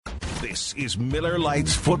This is Miller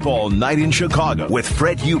Lite's Football Night in Chicago with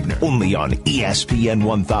Fred Huebner, only on ESPN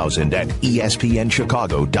 1000 at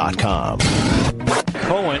ESPNChicago.com.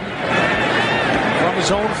 Cohen from his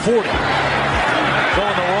own 40. Going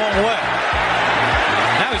the wrong way.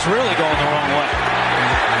 Now he's really going the wrong way.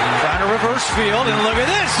 Trying to reverse field, and look at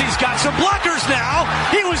this. He's got some blockers now.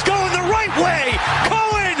 He was going the right way.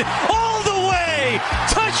 Cohen all the way.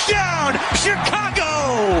 Touchdown,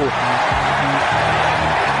 Chicago.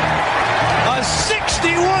 A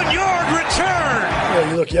 61-yard return. Yeah,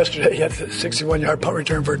 you look yesterday, he had a 61-yard punt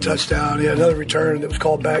return for a touchdown. He had another return that was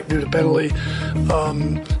called back due to penalty.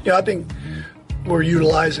 I think we're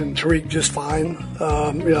utilizing Tariq just fine.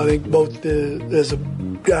 I think both as a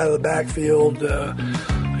guy in the backfield,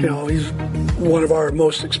 he's one of our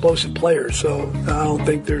most explosive players. So I don't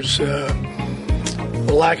think there's a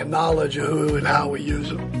lack of knowledge of who and how we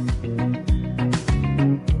use him.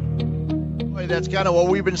 That's kind of what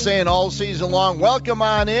we've been saying all season long. Welcome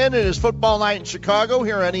on in. It is Football Night in Chicago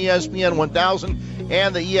here on ESPN 1000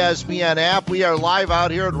 and the ESPN app. We are live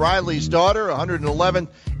out here at Riley's Daughter, 111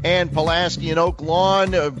 and Pulaski and Oak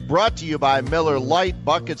Lawn, brought to you by Miller Lite.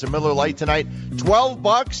 Buckets of Miller Lite tonight,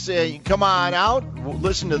 $12. You come on out,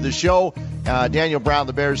 listen to the show. Daniel Brown,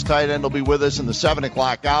 the Bears tight end, will be with us in the 7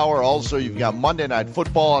 o'clock hour. Also, you've got Monday Night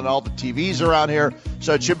Football and all the TVs around here,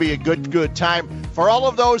 so it should be a good time. For all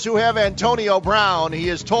of those who have Antonio Brown, he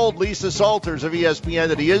has told Lisa Salters of ESPN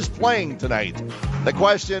that he is playing tonight. The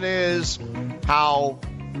question is, how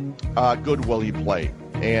good will he play?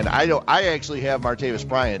 And I actually have Martavis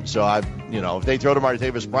Bryant, so if they throw to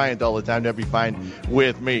Martavis Bryant all the time, that'd be fine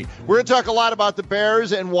with me. We're going to talk a lot about the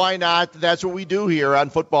Bears, and why not? That's what we do here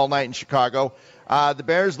on Football Night in Chicago. The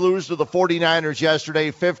Bears lose to the 49ers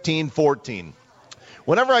yesterday, 15-14.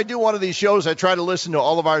 Whenever I do one of these shows, I try to listen to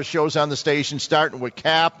all of our shows on the station, starting with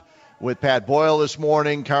Cap, with Pat Boyle this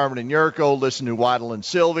morning, Carmen and Yurko, listen to Waddle and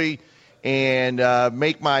Sylvie, and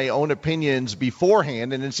make my own opinions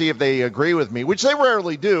beforehand and then see if they agree with me, which they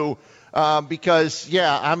rarely do because,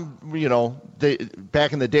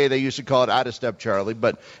 back in the day they used to call it out of step Charlie,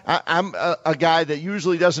 but I'm a guy that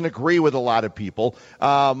usually doesn't agree with a lot of people.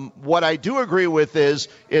 What I do agree with is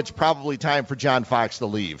it's probably time for John Fox to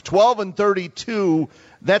leave. 12-32,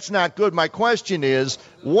 that's not good. My question is,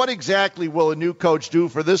 what exactly will a new coach do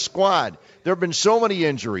for this squad? There have been so many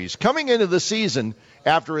injuries. Coming into the season,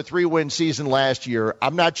 after a 3-win season last year,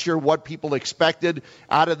 I'm not sure what people expected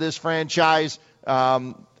out of this franchise.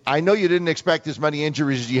 I know you didn't expect as many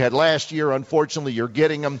injuries as you had last year. Unfortunately, you're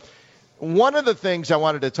getting them. One of the things I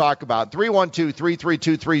wanted to talk about,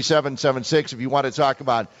 312-332-3776, if you want to talk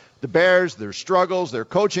about the Bears, their struggles, their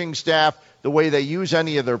coaching staff, the way they use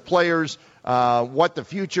any of their players, what the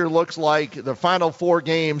future looks like, the final 4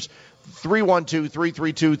 games,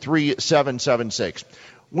 312-332-3776.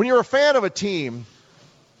 When you're a fan of a team,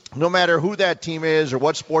 no matter who that team is or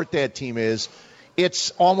what sport that team is, it's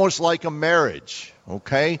almost like a marriage,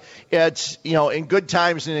 okay? It's, in good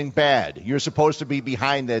times and in bad. You're supposed to be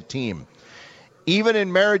behind that team. Even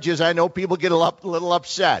in marriages, I know people get a little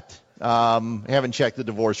upset. I haven't checked the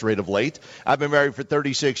divorce rate of late. I've been married for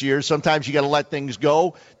 36 years. Sometimes you got to let things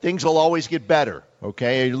go. Things will always get better,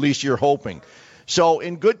 okay? At least you're hoping. So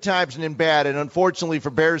in good times and in bad, and unfortunately for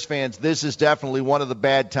Bears fans, this is definitely one of the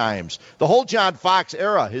bad times. The whole John Fox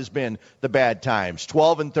era has been the bad times.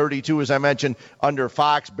 12-32, as I mentioned, under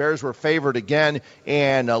Fox. Bears were favored again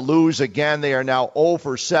and lose again. They are now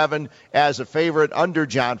 0-7 as a favorite under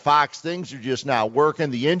John Fox. Things are just not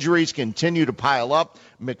working. The injuries continue to pile up.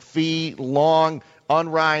 McPhee, Long,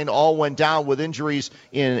 Unrein all went down with injuries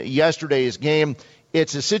in yesterday's game.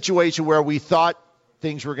 It's a situation where we thought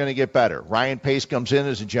things were going to get better. Ryan Pace comes in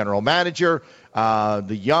as a general manager,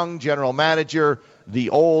 the young general manager, the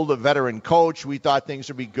old veteran coach. We thought things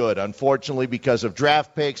would be good. Unfortunately, because of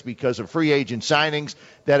draft picks, because of free agent signings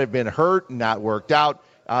that have been hurt and not worked out,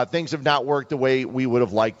 things have not worked the way we would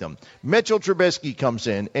have liked them. Mitchell Trubisky comes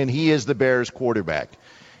in, and he is the Bears quarterback.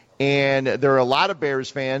 And there are a lot of Bears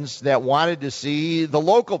fans that wanted to see the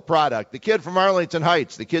local product, the kid from Arlington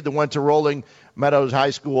Heights, the kid that went to Rolling Meadows High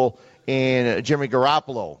School, and Jimmy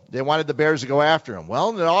Garoppolo. They wanted the Bears to go after him. Well,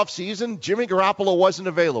 in the offseason, Jimmy Garoppolo wasn't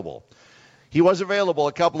available. He was available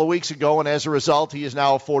a couple of weeks ago, and as a result, he is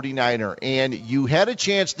now a 49er. And you had a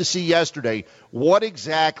chance to see yesterday what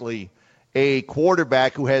exactly a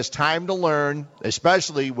quarterback who has time to learn,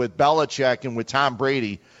 especially with Belichick and with Tom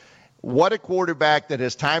Brady, what a quarterback that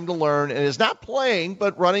has time to learn and is not playing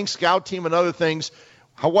but running scout team and other things,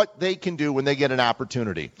 what they can do when they get an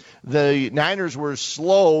opportunity. The Niners were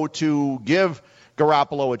slow to give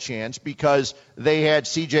Garoppolo a chance because they had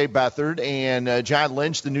C.J. Beathard, and John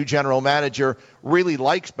Lynch, the new general manager, really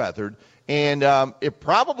likes Beathard. And it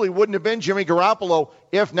probably wouldn't have been Jimmy Garoppolo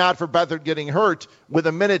if not for Beathard getting hurt with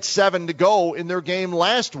 1:07 to go in their game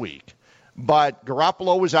last week. But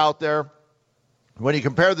Garoppolo was out there. When you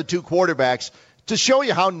compare the two quarterbacks, to show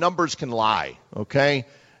you how numbers can lie, okay?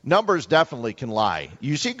 Numbers definitely can lie.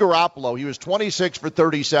 You see Garoppolo, he was 26 for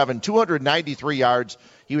 37, 293 yards.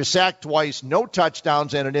 He was sacked twice, no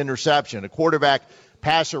touchdowns and an interception, a quarterback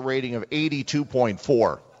passer rating of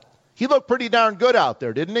 82.4. He looked pretty darn good out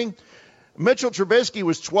there, didn't he? Mitchell Trubisky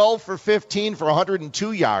was 12 for 15 for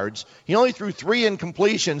 102 yards. He only threw 3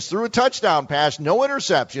 incompletions, threw a touchdown pass, no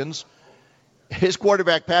interceptions. His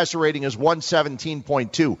quarterback passer rating is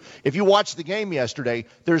 117.2. If you watched the game yesterday,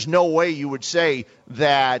 there's no way you would say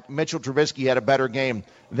that Mitchell Trubisky had a better game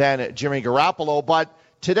than Jimmy Garoppolo. But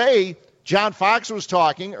today, John Fox was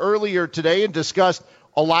talking earlier today and discussed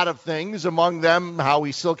a lot of things, among them how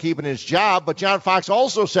he's still keeping his job. But John Fox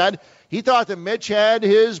also said he thought that Mitch had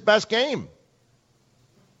his best game.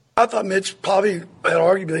 I thought Mitch probably had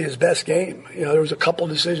arguably his best game. There was a couple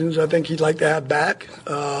of decisions I think he'd like to have back.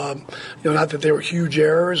 Not that they were huge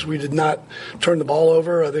errors. We did not turn the ball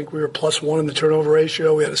over. I think we were +1 in the turnover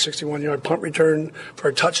ratio. We had a 61-yard punt return for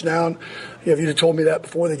a touchdown. If you'd have told me that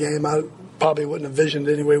before the game, I probably wouldn't have envisioned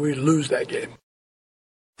any way we'd lose that game.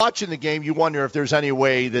 Watching the game, you wonder if there's any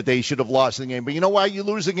way that they should have lost the game. But you know why you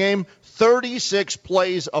lose the game? 36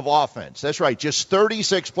 plays of offense. That's right, just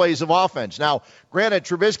 36 plays of offense. Now, granted,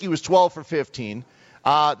 Trubisky was 12 for 15.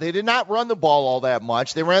 They did not run the ball all that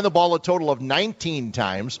much. They ran the ball a total of 19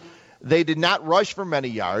 times. They did not rush for many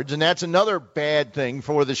yards, and that's another bad thing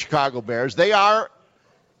for the Chicago Bears. They are,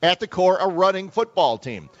 at the core, a running football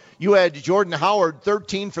team. You had Jordan Howard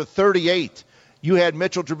 13 for 38. You had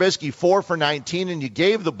Mitchell Trubisky 4 for 19, and you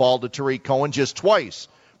gave the ball to Tariq Cohen just twice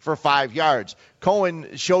for 5 yards.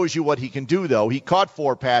 Cohen shows you what he can do, though. He caught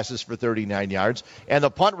 4 passes for 39 yards, and the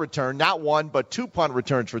punt return, not 1, but 2 punt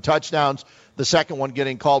returns for touchdowns. The second one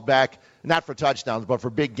getting called back, not for touchdowns, but for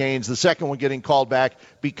big gains. The second one getting called back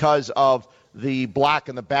because of the block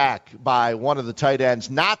in the back by one of the tight ends,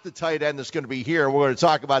 not the tight end that's going to be here. We're going to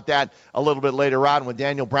talk about that a little bit later on when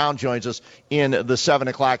Daniel Brown joins us in the 7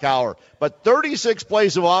 o'clock hour. But 36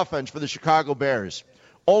 plays of offense for the Chicago Bears.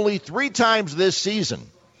 Only 3 times this season,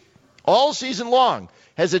 all season long,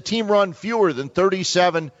 has a team run fewer than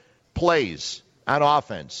 37 plays on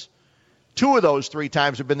offense. 2 of those 3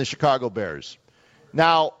 times have been the Chicago Bears.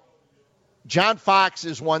 Now, John Fox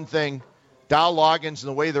is one thing. Dow Loggins and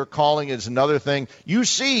the way they're calling it is another thing. You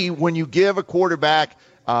see when you give a quarterback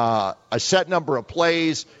a set number of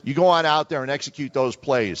plays, you go on out there and execute those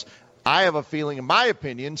plays. I have a feeling, in my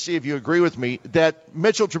opinion, see if you agree with me, that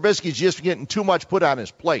Mitchell Trubisky is just getting too much put on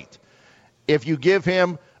his plate. If you give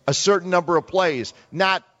him a certain number of plays,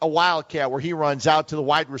 not a wildcat where he runs out to the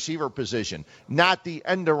wide receiver position, not the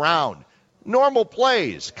end around. Normal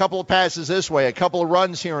plays, a couple of passes this way, a couple of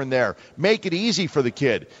runs here and there. Make it easy for the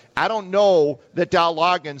kid. I don't know that Dow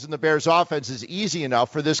Loggins and the Bears offense is easy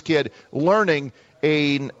enough for this kid learning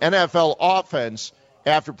an NFL offense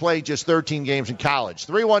after playing just 13 games in college.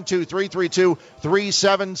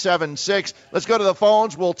 312-332-3776. Let's go to the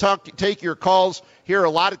phones. We'll take your calls. Here are a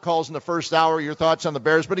lot of calls in the first hour, your thoughts on the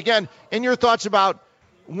Bears. But again, in your thoughts about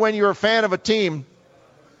when you're a fan of a team,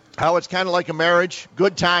 how it's kind of like a marriage,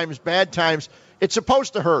 good times, bad times. It's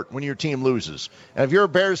supposed to hurt when your team loses. And if you're a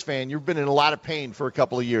Bears fan, you've been in a lot of pain for a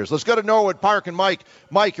couple of years. Let's go to Norwood Park and Mike.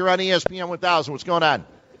 Mike, you're on ESPN 1000. What's going on?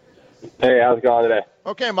 Hey, how's it going today?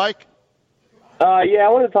 Okay, Mike. I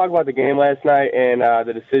wanted to talk about the game last night and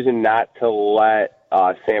the decision not to let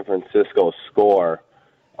San Francisco score.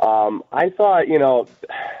 I thought, we're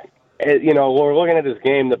looking at this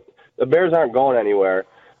game. The Bears aren't going anywhere.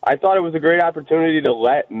 I thought it was a great opportunity to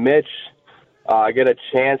let Mitch get a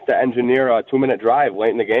chance to engineer a 2-minute drive late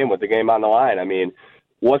in the game with the game on the line. I mean,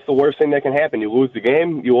 what's the worst thing that can happen? You lose the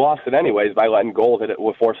game, you lost it anyways by letting goals hit it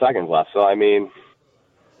with 4 seconds left. So, I mean,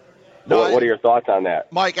 what are your thoughts on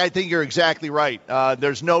that? Mike, I think you're exactly right.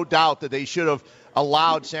 There's no doubt that they should have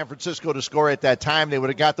allowed San Francisco to score at that time. They would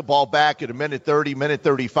have got the ball back at a minute 30, minute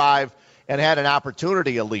 35, and had an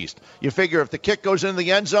opportunity at least. You figure if the kick goes into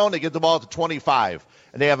the end zone, they get the ball at the 25.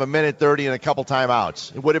 And they have a minute 30 and a couple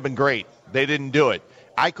timeouts. It would have been great. They didn't do it.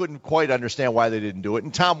 I couldn't quite understand why they didn't do it.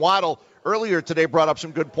 And Tom Waddle earlier today brought up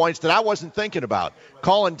some good points that I wasn't thinking about.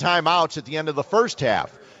 Calling timeouts at the end of the first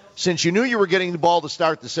half. Since you knew you were getting the ball to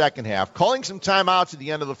start the second half, calling some timeouts at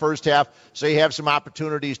the end of the first half so you have some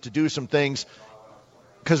opportunities to do some things.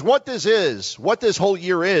 Because what this whole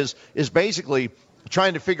year is basically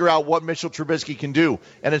trying to figure out what Mitchell Trubisky can do,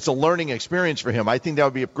 and it's a learning experience for him. I think that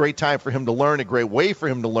would be a great time for him to learn, a great way for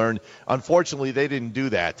him to learn. Unfortunately, they didn't do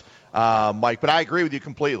that, Mike, but I agree with you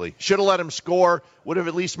completely. Should have let him score, would have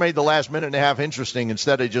at least made the last minute and a half interesting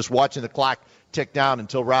instead of just watching the clock tick down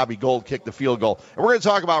until Robbie Gould kicked the field goal. And we're going to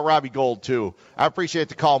talk about Robbie Gould, too. I appreciate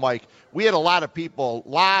the call, Mike. We had a lot of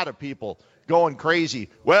people going crazy.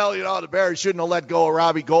 Well, the Bears shouldn't have let go of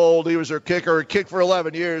Robbie Gould. He was their kicker, kicked for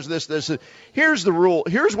 11 years, this. Here's the rule.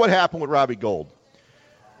 Here's what happened with Robbie Gould.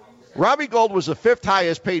 Robbie Gould was the 5th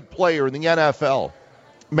highest paid player in the NFL,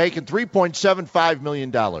 making $3.75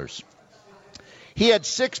 million. He had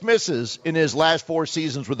 6 misses in his last 4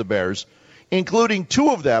 seasons with the Bears, including 2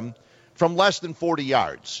 of them from less than 40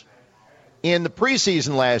 yards. In the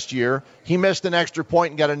preseason last year, he missed an extra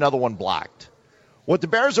point and got another one blocked. What the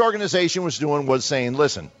Bears organization was doing was saying,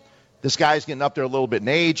 listen, this guy's getting up there a little bit in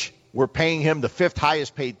age. We're paying him the 5th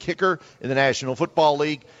highest paid kicker in the National Football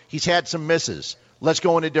League. He's had some misses. Let's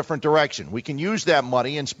go in a different direction. We can use that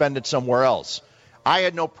money and spend it somewhere else. I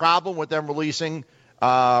had no problem with them releasing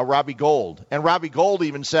Robbie Gould. And Robbie Gould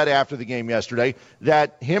even said after the game yesterday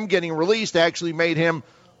that him getting released actually made him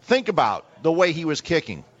think about the way he was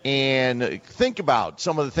kicking and think about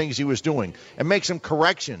some of the things he was doing and make some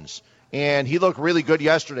corrections. And he looked really good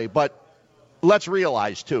yesterday. But let's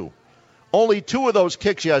realize, too, only 2 of those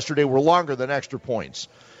kicks yesterday were longer than extra points.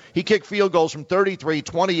 He kicked field goals from 33,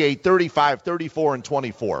 28, 35, 34, and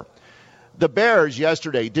 24. The Bears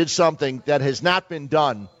yesterday did something that has not been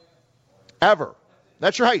done ever.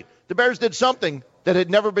 That's right. The Bears did something that had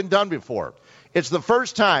never been done before. It's the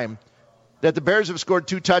first time that the Bears have scored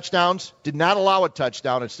 2 touchdowns, did not allow a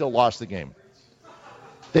touchdown, and still lost the game.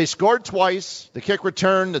 They scored twice, the kick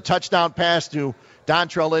return, the touchdown pass to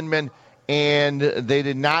Dontrell Inman, and they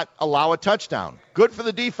did not allow a touchdown. Good for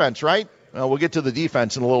the defense, right? Well, we'll get to the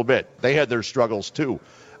defense in a little bit. They had their struggles, too.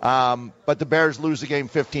 But the Bears lose the game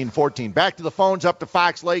 15-14. Back to the phones, up to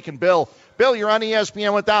Fox Lake and Bill. Bill, you're on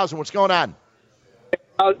ESPN 1000. What's going on?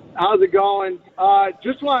 How's it going?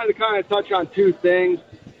 Just wanted to kind of touch on 2 things.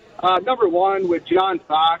 Number one, with John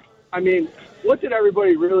Fox, what did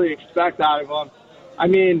everybody really expect out of him?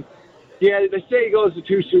 Yeah, they say he goes to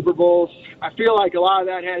 2 Super Bowls. I feel like a lot of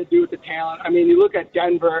that had to do with the talent. You look at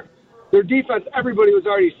Denver, their defense, everybody was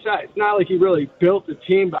already set. It's not like he really built the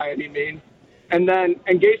team by any means. And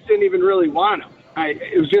Gase didn't even really want him.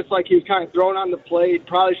 It was just like he was kind of thrown on the plate.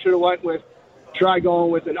 Probably should have try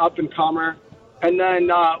going with an up-and-comer. And then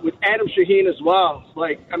with Adam Shaheen as well,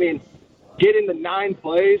 getting the 9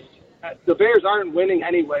 plays, the Bears aren't winning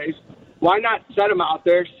anyways. Why not set him out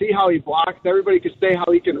there, see how he blocks? Everybody can say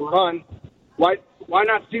how he can run. Why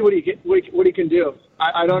not see what he can do?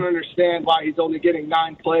 I don't understand why he's only getting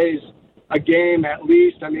 9 plays a game at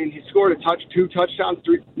least. He scored 2 touchdowns,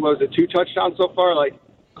 2 touchdowns so far? I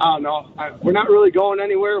don't know. We're not really going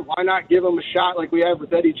anywhere. Why not give him a shot like we have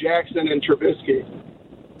with Eddie Jackson and Trubisky?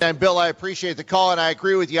 And, Bill, I appreciate the call, and I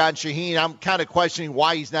agree with you on Shaheen. I'm kind of questioning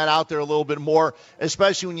why he's not out there a little bit more,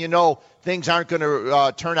 especially when you know things aren't going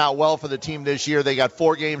to turn out well for the team this year. They got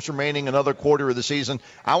 4 games remaining, another quarter of the season.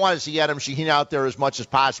 I want to see Adam Shaheen out there as much as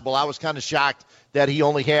possible. I was kind of shocked that he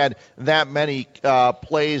only had that many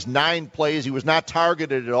plays, 9 plays. He was not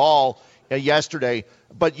targeted at all yesterday,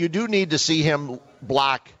 but you do need to see him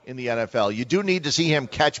block in the NFL. You do need to see him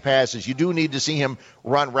catch passes. You do need to see him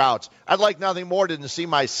run routes. I'd like nothing more than to see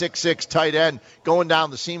my 6'6" tight end going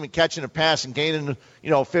down the seam and catching a pass and gaining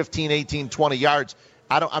 15, 18, 20 yards.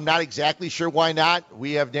 I'm not exactly sure why not.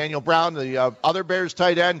 We have Daniel Brown, the other Bears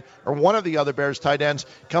tight end, or one of the other Bears tight ends,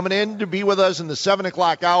 coming in to be with us in the 7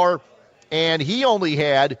 o'clock hour, and he only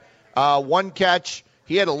had 1 catch.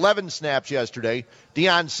 He had 11 snaps yesterday.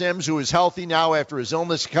 Deion Sims, who is healthy now after his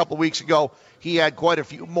illness a couple weeks ago, he had quite a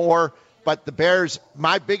few more. But the Bears,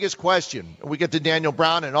 my biggest question, we get to Daniel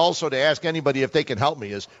Brown and also to ask anybody if they can help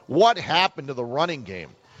me, is what happened to the running game?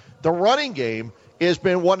 The running game has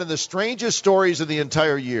been one of the strangest stories of the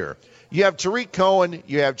entire year. You have Tariq Cohen,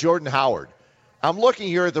 you have Jordan Howard. I'm looking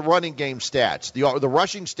here at the running game stats, the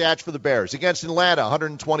rushing stats for the Bears. Against Atlanta,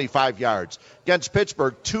 125 yards. Against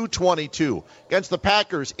Pittsburgh, 222. Against the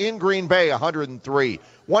Packers in Green Bay, 103.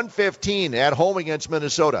 115 at home against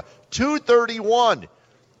Minnesota. 231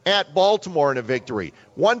 at Baltimore in a victory.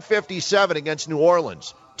 157 against New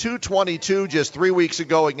Orleans. 222 just 3 weeks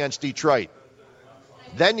ago against Detroit.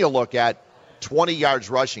 Then you look at 20 yards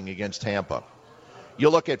rushing against Tampa. You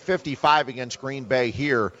look at 55 against Green Bay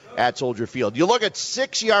here at Soldier Field. You look at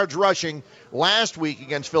 6 yards rushing last week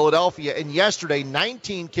against Philadelphia, and yesterday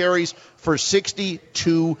 19 carries for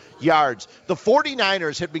 62 yards. The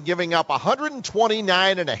 49ers had been giving up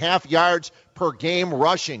 129.5 yards per game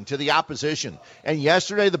rushing to the opposition. And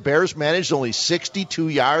yesterday the Bears managed only 62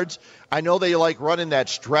 yards. I know they like running that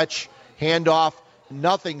stretch handoff.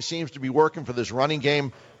 Nothing seems to be working for this running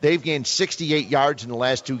game. They've gained 68 yards in the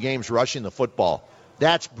last 2 games rushing the football.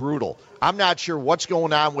 That's brutal. I'm not sure what's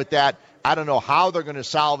going on with that. I don't know how they're going to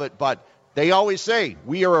solve it, but they always say,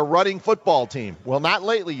 we are a running football team. Well, not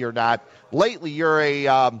lately you're not. Lately you're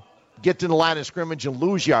a get to the line of scrimmage and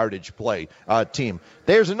lose yardage play team.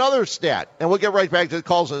 There's another stat, and we'll get right back to the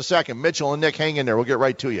calls in a second. Mitchell and Nick, hang in there. We'll get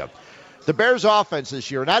right to you. The Bears' offense this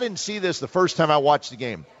year, and I didn't see this the first time I watched the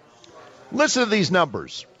game. Listen to these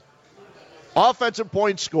numbers. Offensive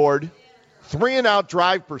points scored, 3-and-out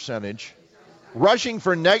drive percentage, rushing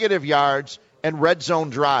for negative yards, and red zone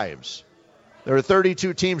drives. There are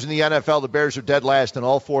 32 teams in the NFL. The Bears are dead last in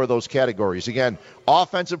all 4 of those categories. Again,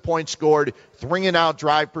 offensive points scored, 3-and-out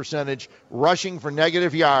drive percentage, rushing for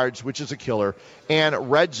negative yards, which is a killer, and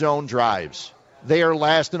red zone drives. They are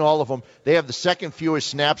last in all of them. They have the second fewest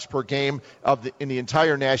snaps per game in the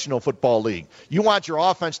entire National Football League. You want your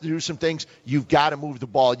offense to do some things, you've got to move the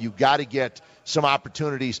ball. You've got to get some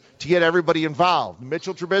opportunities to get everybody involved.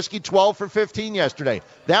 Mitchell Trubisky, 12 for 15 yesterday.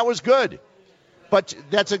 That was good, but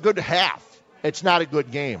that's a good half. It's not a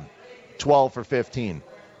good game, 12 for 15.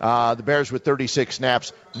 The Bears with 36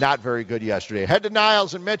 snaps, not very good yesterday. Head to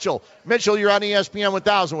Niles and Mitchell. Mitchell, you're on ESPN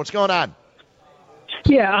 1000. What's going on?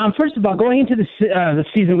 Yeah, first of all, going into the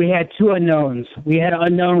season, we had 2 unknowns. We had an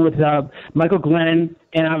unknown with Michael Glennon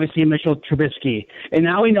and obviously Mitchell Trubisky. And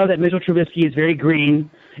now we know that Mitchell Trubisky is very green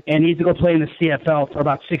and needs to go play in the CFL for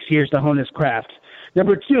about 6 years to hone his craft.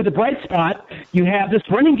 Number 2, the bright spot, you have this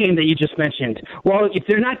running game that you just mentioned. Well, if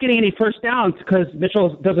they're not getting any first downs because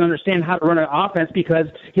Mitchell doesn't understand how to run an offense because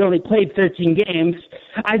he only played 13 games,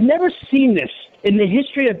 I've never seen this in the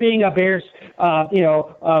history of being a Bears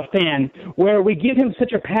fan, where we give him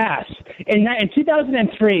such a pass. In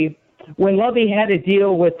 2003, when Lovey had to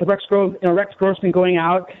deal with the Rex Grossman going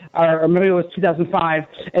out, or maybe it was 2005,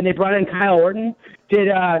 and they brought in Kyle Orton, did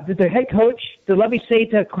the head coach, did Lovey say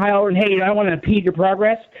to Kyle Orton, hey, I don't want to impede your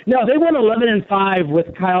progress? No, they went 11-5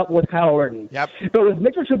 with Kyle Orton. Yep. But with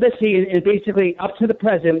Mitchell Trubisky, and basically up to the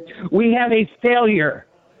present, we have a failure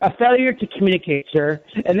to communicate, sir,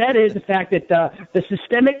 and that is the fact that the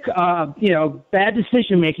systemic, bad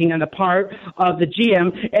decision-making on the part of the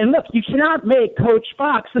GM. And look, you cannot make Coach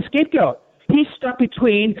Fox the scapegoat. He's stuck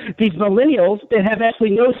between these millennials that have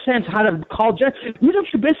absolutely no sense how to call judgment. Mitchell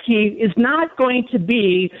Trubisky is not going to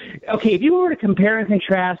be, okay, if you were to compare and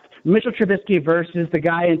contrast Mitchell Trubisky versus the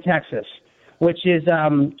guy in Texas, which is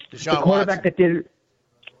the quarterback that did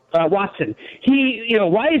Watson.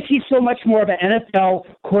 Why is he so much more of an NFL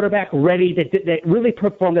quarterback ready that really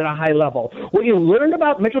performed at a high level? What you learned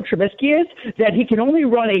about Mitchell Trubisky is that he can only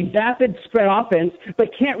run a vapid spread offense, but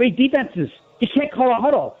can't read defenses. He can't call a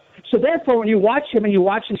huddle. So therefore, when you watch him and you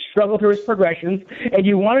watch him struggle through his progressions, and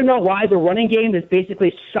you want to know why the running game is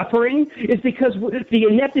basically suffering, is because the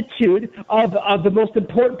ineptitude of the most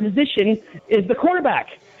important position is the quarterback.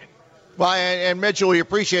 Well, and Mitchell, we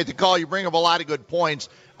appreciate the call. You bring up a lot of good points.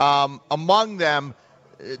 Among them,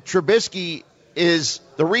 Trubisky is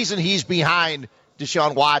the reason he's behind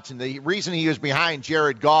Deshaun Watson, the reason he was behind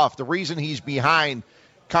Jared Goff, the reason he's behind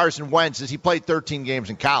Carson Wentz is he played 13 games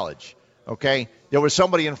in college, okay? There was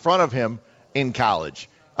somebody in front of him in college.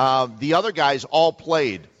 The other guys all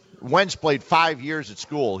played. Wentz played 5 years at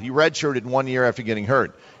school. He redshirted 1 year after getting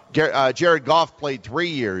hurt. Jared Goff played 3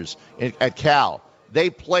 years at Cal. They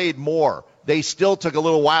played more. They still took a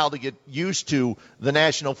little while to get used to the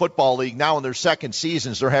National Football League. Now in their second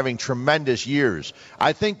seasons, they're having tremendous years.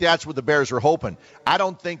 I think that's what the Bears were hoping. I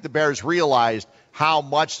don't think the Bears realized how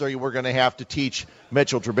much they were going to have to teach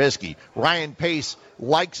Mitchell Trubisky. Ryan Pace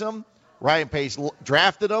likes him. Ryan Pace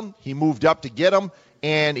drafted him. He moved up to get him,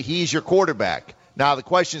 and he's your quarterback. Now, the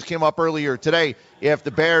questions came up earlier today. If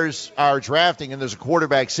the Bears are drafting and there's a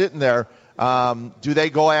quarterback sitting there, do they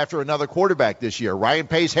go after another quarterback this year? Ryan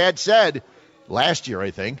Pace had said last year,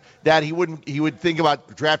 I think, that he would think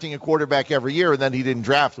about drafting a quarterback every year, and then he didn't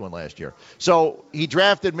draft one last year. So he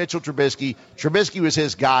drafted Mitchell Trubisky. Trubisky was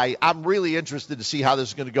his guy. I'm really interested to see how this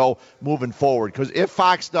is going to go moving forward, because if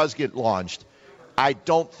Fox does get launched, I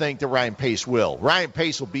don't think that Ryan Pace will. Ryan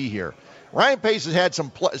Pace will be here. Ryan Pace has had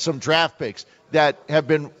some draft picks that have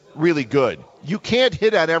been really good. You can't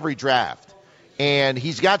hit on every draft. And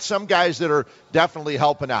he's got some guys that are definitely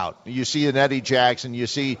helping out. You see an Eddie Jackson, you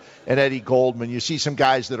see an Eddie Goldman, you see some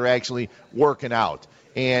guys that are actually working out.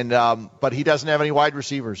 And but he doesn't have any wide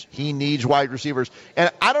receivers. He needs wide receivers. And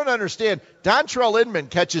I don't understand. Dontrell Inman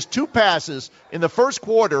catches 2 passes in the first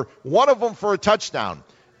quarter, one of them for a touchdown.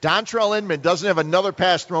 Dontrell Inman doesn't have another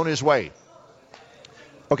pass thrown his way.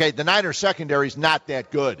 Okay, the Niners secondary is not that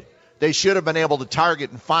good. They should have been able to target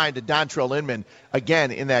and find a Dontrell Inman again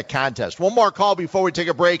in that contest. One more call before we take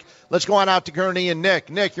a break. Let's go on out to Gurney and Nick.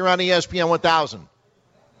 Nick, you're on ESPN 1000.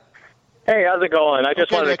 Hey, how's it going? I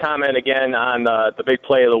just wanted to comment again on the big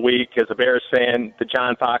play of the week as a Bears fan, the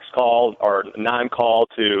John Fox call or non-call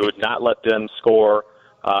to not let them score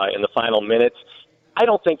in the final minutes. I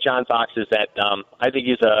don't think John Fox is that dumb. I think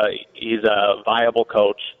he's a viable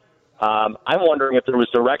coach. I'm wondering if there was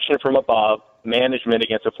direction from above, management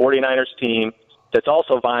against a 49ers team that's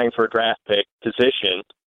also vying for a draft pick position.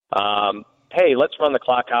 Hey, let's run the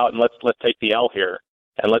clock out and let's take the L here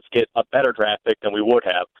and let's get a better draft pick than we would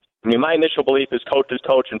have. I mean, my initial belief is coaches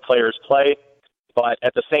coach and players play, but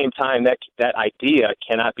at the same time, that idea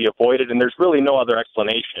cannot be avoided, and there's really no other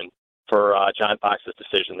explanation for John Fox's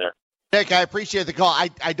decision there. Nick, I appreciate the call.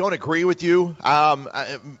 I don't agree with you.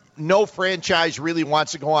 No franchise really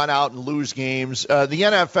wants to go on out and lose games. The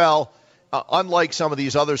NFL, unlike some of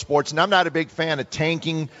these other sports, and I'm not a big fan of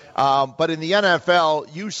tanking, but in the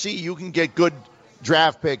NFL, you can get good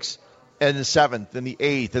draft picks in the 7th, and the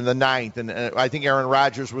 8th, and the 9th, and I think Aaron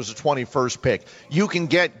Rodgers was the 21st pick. You can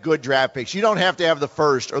get good draft picks. You don't have to have the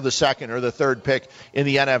 1st or the 2nd or the 3rd pick in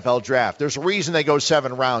the NFL draft. There's a reason they go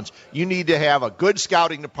 7 rounds. You need to have a good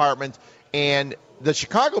scouting department, and the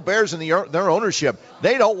Chicago Bears and their ownership,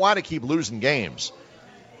 they don't want to keep losing games.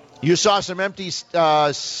 You saw some empty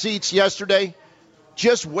seats yesterday.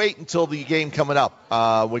 Just wait until the game coming up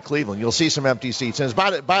with Cleveland. You'll see some empty seats. And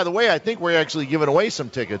by the way, I think we're actually giving away some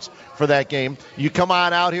tickets for that game. You come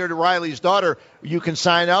on out here to Riley's Daughter. You can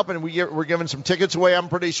sign up, and we're giving some tickets away, I'm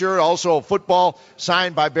pretty sure. Also a football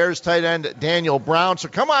signed by Bears tight end Daniel Brown. So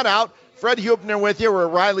come on out. Fred Huebner with you. We're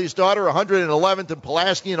at Riley's Daughter, 111th and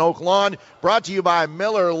Pulaski in Oak Lawn. Brought to you by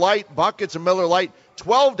Miller Lite. Buckets of Miller Lite,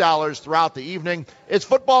 $12 throughout the evening. It's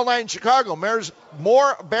football night in Chicago.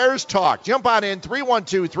 More Bears talk. Jump on in,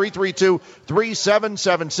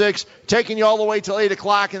 312-332-3776. Taking you all the way till 8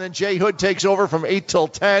 o'clock, and then Jay Hood takes over from 8 till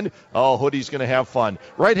 10. Oh, Hoodie's going to have fun.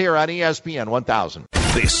 Right here on ESPN 1000.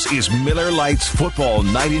 This is Miller Lite's Football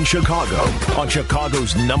Night in Chicago on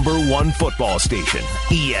Chicago's #1 football station,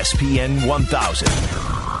 ESPN 1000. And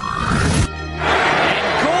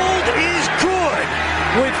Gold is good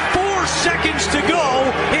with 4 seconds to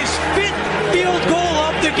go. His 5th field goal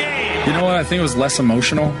of the game. You know what? I think it was less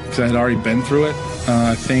emotional because I had already been through it.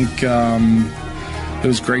 I think it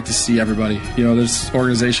was great to see everybody. You know, this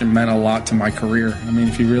organization meant a lot to my career. I mean,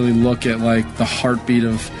 if you really look at like the heartbeat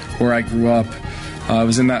of where I grew up, I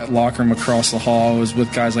was in that locker room across the hall. I was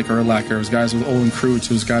with guys like Urlacher. It was guys with Olin Kreutz.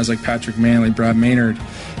 It was guys like Patrick Manley, Brad Maynard,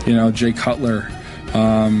 you know, Jay Cutler.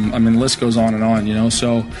 I mean, the list goes on and on, you know.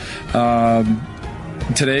 So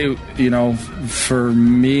today, you know, for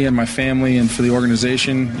me and my family and for the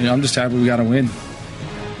organization, you know, I'm just happy we got a win.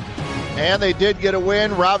 And they did get a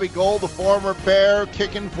win. Robbie Gould, the former Bear,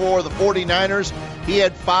 kicking for the 49ers. He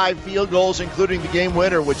had 5 field goals, including the game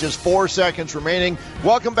winner, with just 4 seconds remaining.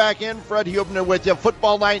 Welcome back in. Fred Huebner with you.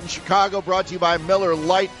 Football Night in Chicago, brought to you by Miller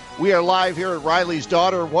Lite. We are live here at Riley's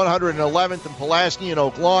Daughter, 111th and Pulaski in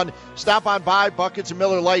Oak Lawn. Stop on by. Buckets of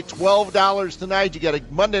Miller Lite, $12 tonight. You got a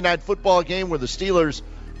Monday night football game where the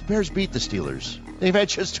Bears beat the Steelers. They've had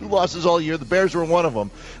just 2 losses all year. The Bears were one of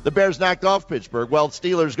them. The Bears knocked off Pittsburgh. Well,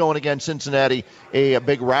 Steelers going against Cincinnati, a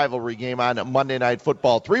big rivalry game on Monday Night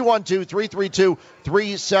Football.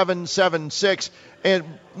 312-332-3776. And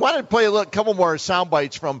wanted to play a couple more sound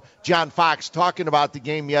bites from John Fox talking about the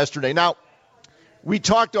game yesterday. Now, we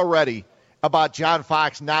talked already about John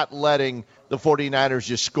Fox not letting the 49ers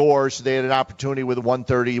just score, so they had an opportunity with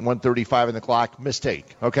 1:35 on the clock. Mistake,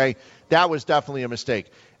 okay? That was definitely a mistake.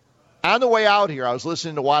 On the way out here, I was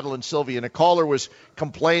listening to Waddle and Sylvia, and a caller was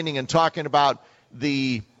complaining and talking about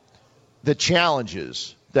the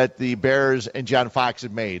challenges that the Bears and John Fox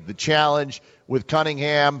had made. The challenge with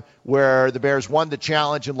Cunningham, where the Bears won the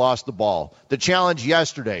challenge and lost the ball. The challenge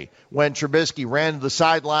yesterday, when Trubisky ran to the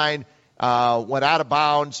sideline, went out of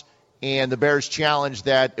bounds, and the Bears challenged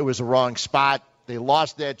that it was the wrong spot. They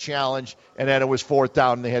lost that challenge, and then it was 4th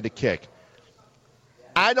down, and they had to kick.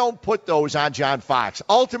 I don't put those on John Fox.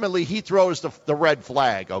 Ultimately, he throws the red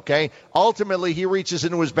flag, okay? Ultimately, he reaches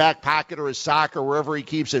into his back pocket or his sock or wherever he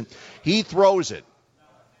keeps it. He throws it.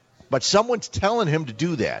 But someone's telling him to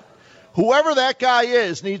do that. Whoever that guy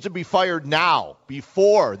is needs to be fired now,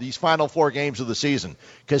 before these final 4 games of the season,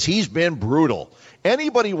 because he's been brutal.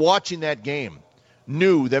 Anybody watching that game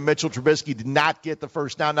knew that Mitchell Trubisky did not get the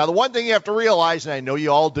first down. Now, the one thing you have to realize, and I know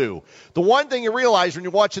you all do, the one thing you realize when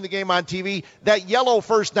you're watching the game on TV, that yellow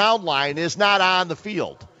first down line is not on the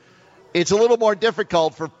field. It's a little more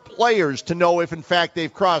difficult for players to know if, in fact,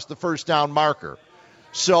 they've crossed the first down marker.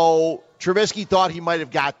 So Trubisky thought he might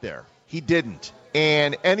have got there. He didn't.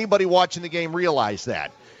 And anybody watching the game realized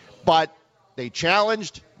that. But they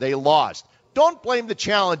challenged, they lost. Don't blame the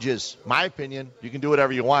challenges, my opinion. You can do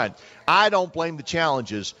whatever you want. I don't blame the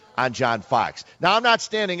challenges on John Fox. Now, I'm not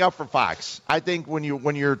standing up for Fox. I think when you're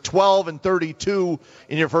 12-32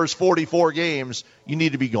 in your first 44 games, you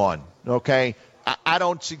need to be gone, okay? I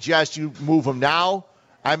don't suggest you move him now.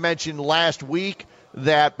 I mentioned last week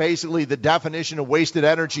that basically the definition of wasted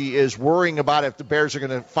energy is worrying about if the Bears are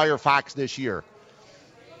going to fire Fox this year.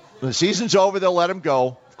 When the season's over, they'll let him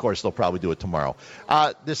go. Of course, they'll probably do it tomorrow.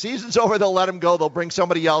 The season's over, they'll let him go. They'll bring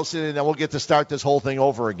somebody else in, and then we'll get to start this whole thing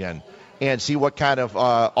over again and see what kind of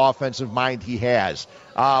offensive mind he has.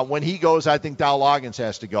 When he goes, I think Dow Loggins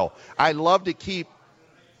has to go. I'd love to keep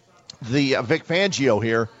the Vic Fangio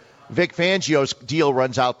here. Vic Fangio's deal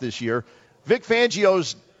runs out this year. Vic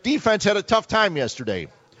Fangio's defense had a tough time yesterday.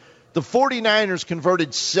 The 49ers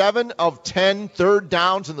converted 7 of 10 third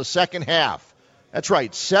downs in the second half. That's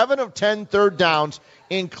right, 7 of 10 third downs,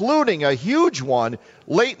 including a huge one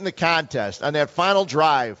late in the contest. On that final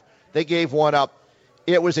drive, they gave one up.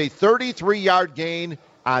 It was a 33-yard gain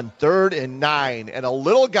on 3rd and 9. And a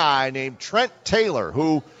little guy named Trent Taylor,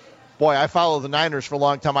 who, boy, I followed the Niners for a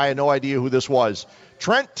long time. I had no idea who this was.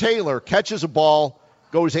 Trent Taylor catches a ball,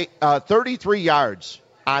 goes 33 yards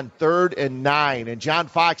on 3rd and 9. And John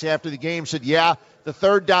Fox, after the game, said, yeah, the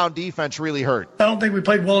third down defense really hurt. I don't think we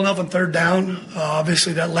played well enough on third down.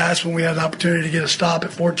 Obviously, that last one we had an opportunity to get a stop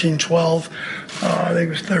at 14-12. I think it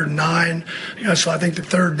was 3rd and 9. So I think the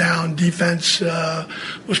third down defense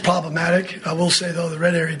was problematic. I will say, though, the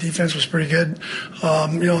red area defense was pretty good.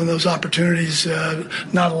 In those opportunities,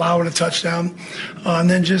 not allowing a touchdown. And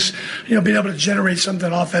then just, being able to generate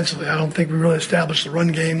something offensively. I don't think we really established the run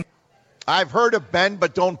game. I've heard of bend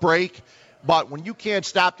but don't break. But when you can't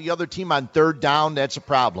stop the other team on third down, that's a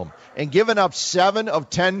problem. And giving up 7 of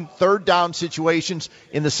 10 third down situations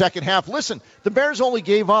in the second half. Listen, the Bears only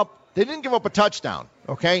they didn't give up a touchdown,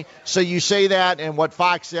 okay? So you say that, and what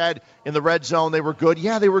Fox said in the red zone, they were good.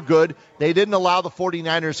 Yeah, they were good. They didn't allow the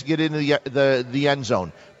 49ers to get into the end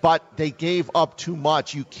zone. But they gave up too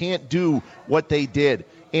much. You can't do what they did.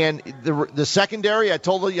 And the secondary, I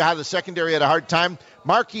told you how the secondary had a hard time.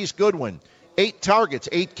 Marquise Goodwin, 8 targets,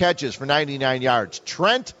 8 catches for 99 yards.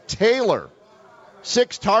 Trent Taylor,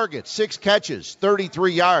 6 targets, 6 catches,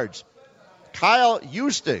 33 yards. Kyle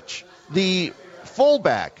Juszczyk, the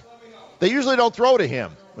fullback. They usually don't throw to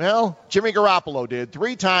him. Well, Jimmy Garoppolo did.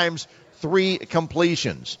 3 times, 3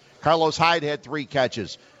 completions. Carlos Hyde had 3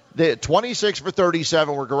 catches. The 26 for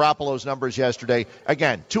 37 were Garoppolo's numbers yesterday.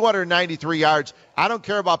 Again, 293 yards. I don't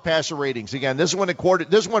care about passer ratings. Again, this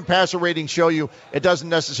is when passer ratings show you it doesn't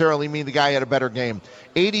necessarily mean the guy had a better game.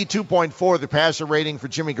 82.4 the passer rating for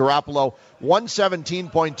Jimmy Garoppolo.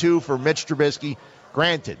 117.2 for Mitch Trubisky.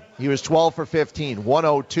 Granted, he was 12 for 15,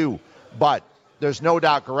 102. But there's no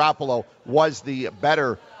doubt Garoppolo was the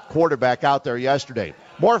better quarterback out there yesterday.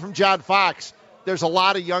 More from John Fox. There's a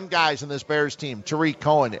lot of young guys in this Bears team. Tariq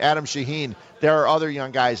Cohen, Adam Shaheen. There are other young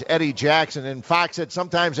guys. Eddie Jackson. And Fox said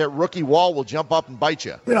sometimes that rookie wall will jump up and bite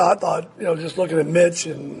you. I thought, just looking at Mitch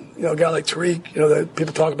and, a guy like Tariq, that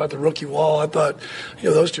people talk about the rookie wall. I thought,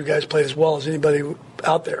 those 2 guys played as well as anybody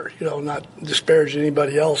out there. Not disparaging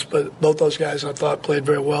anybody else, but both those guys I thought played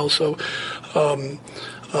very well. So,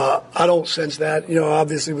 I don't sense that.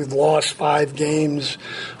 Obviously we've lost 5 games.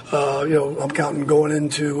 I'm counting going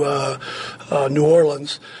into New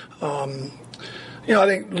Orleans. I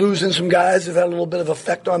think losing some guys have had a little bit of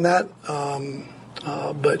effect on that.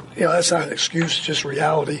 But that's not an excuse, it's just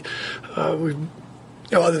reality.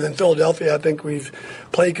 Other than Philadelphia, I think we've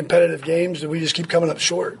played competitive games and we just keep coming up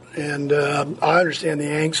short. And I understand the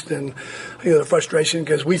angst and the frustration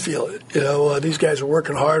because we feel it. These guys are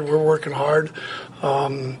working hard. We're working hard.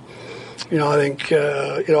 I think,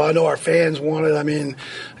 I know our fans want it. I mean,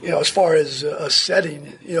 as far as a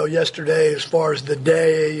setting, yesterday, as far as the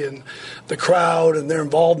day and the crowd and their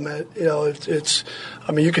involvement, it's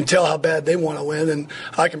you can tell how bad they want to win. And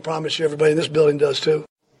I can promise you everybody in this building does too.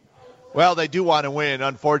 Well, they do want to win.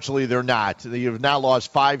 Unfortunately, they're not. They have now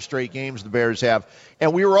lost 5 straight games, the Bears have.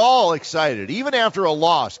 And we were all excited, even after a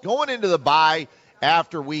loss, going into the bye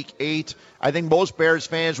after Week 8. I think most Bears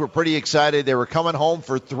fans were pretty excited. They were coming home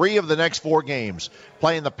for 3 of the next 4 games,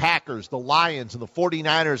 playing the Packers, the Lions, and the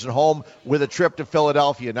 49ers at home with a trip to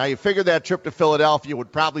Philadelphia. Now, you figure that trip to Philadelphia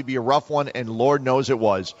would probably be a rough one, and Lord knows it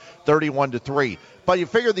was, 31-3. But you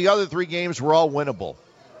figure the other 3 games were all winnable,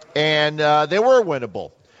 and they were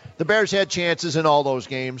winnable. The Bears had chances in all those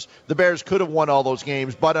games. The Bears could have won all those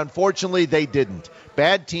games, but unfortunately they didn't.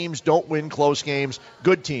 Bad teams don't win close games.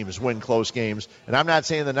 Good teams win close games. And I'm not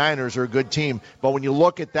saying the Niners are a good team, but when you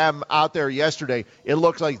look at them out there yesterday, it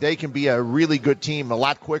looks like they can be a really good team a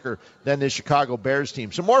lot quicker than the Chicago Bears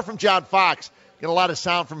team. So more from John Fox. Get a lot of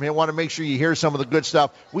sound from him. Want to make sure you hear some of the good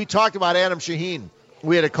stuff. We talked about Adam Shaheen.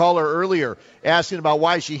 We had a caller earlier asking about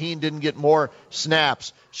why Shaheen didn't get more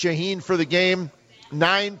snaps. Shaheen for the game,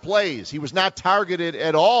 9 plays. He was not targeted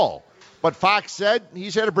at all. But Fox said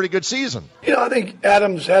he's had a pretty good season. I think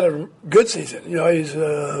Adams had a good season. He's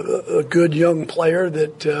a good young player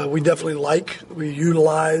that we definitely like, we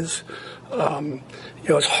utilize.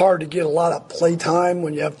 It's hard to get a lot of play time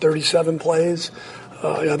when you have 37 plays.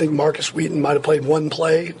 I think Marcus Wheaton might have played 1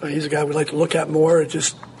 play. He's a guy we'd like to look at more. It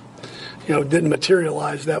just, didn't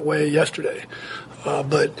materialize that way yesterday.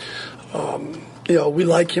 But we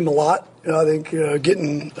like him a lot. I think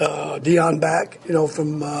getting Dion back,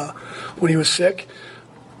 from when he was sick,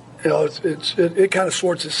 it kind of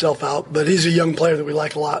sorts itself out. But he's a young player that we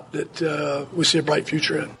like a lot, that we see a bright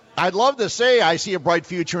future in. I'd love to say I see a bright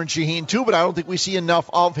future in Shaheen too, but I don't think we see enough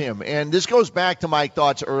of him. And this goes back to my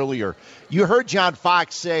thoughts earlier. You heard John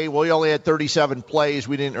Fox say, well, he only had 37 plays,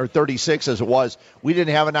 or 36 as it was. We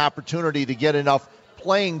didn't have an opportunity to get enough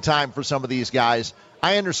playing time for some of these guys.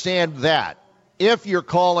 I understand that. If you're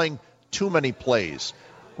calling too many plays,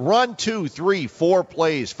 run 2, 3, 4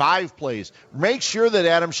 plays, 5 plays. Make sure that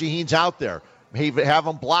Adam Shaheen's out there. Have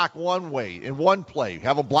him block one way in one play.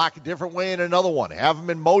 Have him block a different way in another one. Have him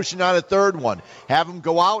in motion on a third one. Have him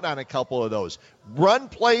go out on a couple of those. Run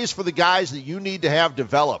plays for the guys that you need to have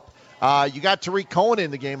develop. You got Tariq Cohen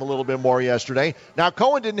in the game a little bit more yesterday. Now,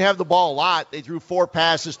 Cohen didn't have the ball a lot. They threw 4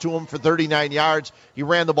 passes to him for 39 yards. He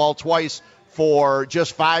ran the ball twice for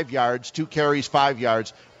just 5 yards, 2 carries, 5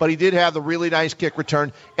 yards. But he did have the really nice kick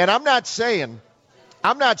return. And I'm not saying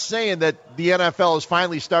that the NFL is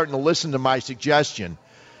finally starting to listen to my suggestion.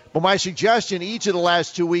 But my suggestion each of the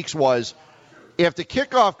last 2 weeks was, if the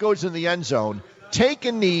kickoff goes in the end zone, take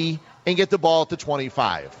a knee and get the ball at the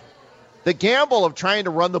 25. The gamble of trying to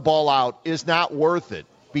run the ball out is not worth it,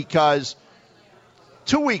 because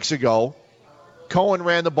 2 weeks ago, Cohen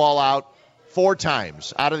ran the ball out 4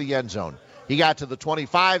 times out of the end zone. He got to the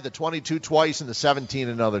 25, the 22 twice, and the 17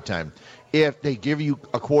 another time. If they give you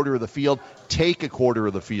a quarter of the field, take a quarter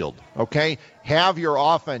of the field, okay? Have your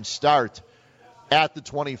offense start at the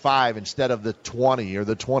 25 instead of the 20 or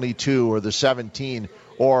the 22 or the 17,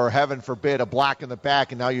 or heaven forbid, a block in the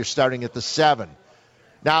back, and now you're starting at the 7.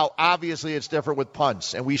 Now, obviously, it's different with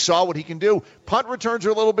punts, and we saw what he can do. Punt returns are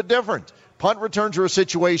a little bit different. Punt returns are a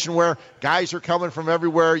situation where guys are coming from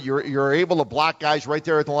everywhere. You're able to block guys right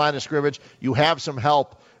there at the line of scrimmage. You have some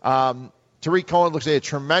help. Tariq Cohen looks like a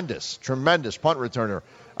tremendous punt returner,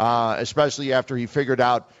 especially after he figured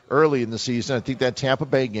out early in the season. I think that Tampa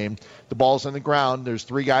Bay game, the ball's on the ground. There's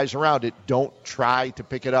 3 guys around it. Don't try to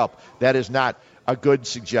pick it up. That is not a good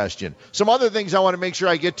suggestion. Some other things I want to make sure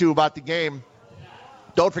I get to about the game.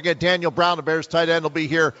 Don't forget Daniel Brown, the Bears tight end, will be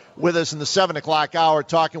here with us in the 7 o'clock hour,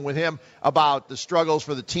 talking with him about the struggles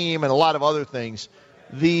for the team and a lot of other things.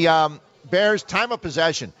 The Bears' time of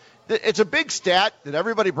possession. It's a big stat that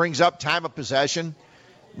everybody brings up, time of possession.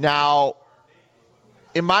 Now,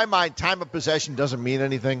 in my mind, time of possession doesn't mean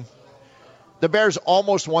anything. The Bears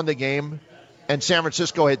almost won the game, and San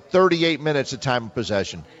Francisco had 38 minutes of time of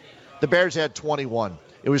possession. The Bears had 21.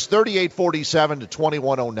 It was 38-47 to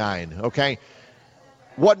 21-09, okay?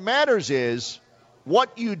 What matters is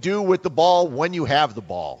what you do with the ball when you have the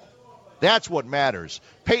ball. That's what matters.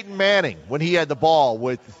 Peyton Manning, when he had the ball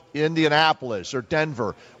with Indianapolis or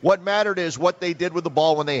Denver, what mattered is what they did with the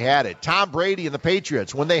ball when they had it. Tom Brady and the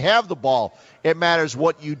Patriots, when they have the ball, it matters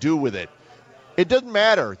what you do with it. It doesn't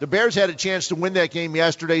matter. The Bears had a chance to win that game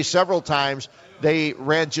yesterday several times. They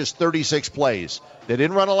ran just 36 plays. They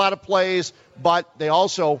didn't run a lot of plays, but they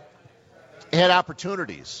also had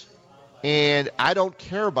opportunities. And I don't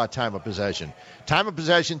care about time of possession. Time of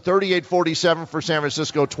possession, 38-47 for San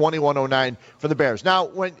Francisco, 21-09 for the Bears. Now,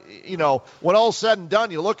 when all's said and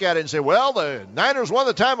done, you look at it and say, well, the Niners won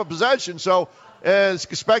the time of possession, so as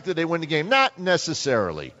expected they win the game. Not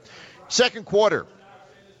necessarily. Second quarter,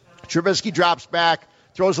 Trubisky drops back,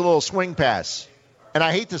 throws a little swing pass. And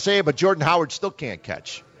I hate to say it, but Jordan Howard still can't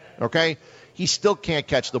catch. okay? He still can't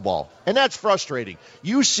catch the ball, and that's frustrating.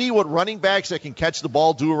 You see what running backs that can catch the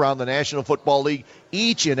ball do around the National Football League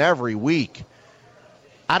each and every week.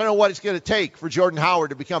 I don't know what it's going to take for Jordan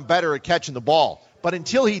Howard to become better at catching the ball, but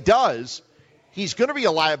until he does, he's going to be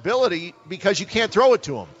a liability because you can't throw it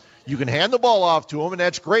to him. You can hand the ball off to him, and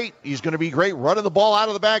that's great. He's going to be great running the ball out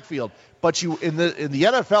of the backfield. But you in the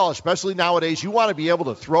NFL, especially nowadays, you want to be able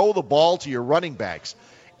to throw the ball to your running backs,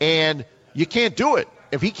 and you can't do it.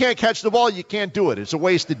 If he can't catch the ball, you can't do it. It's a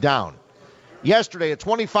wasted down. Yesterday, a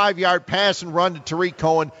 25-yard pass and run to Tariq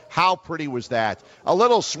Cohen. How pretty was that? A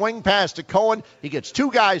little swing pass to Cohen. He gets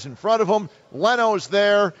two guys in front of him. Leno's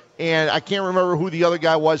there, and I can't remember who the other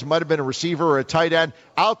guy was. It might have been a receiver or a tight end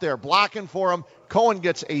out there blocking for him. Cohen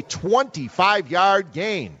gets a 25-yard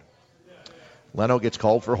gain. Leno gets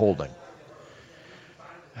called for holding.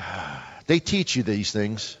 They teach you these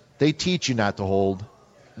things. They teach you not to hold.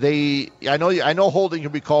 I know holding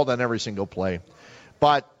can be called on every single play,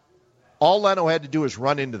 but all Leno had to do is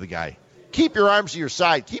run into the guy. Keep your arms to your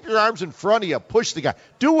side. Keep your arms in front of you. Push the guy.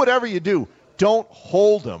 Do whatever you do. Don't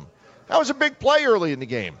hold him. That was a big play early in the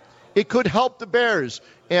game. It could help the Bears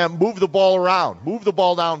and move the ball around, move the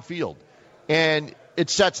ball downfield, and it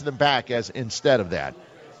sets them back instead of that.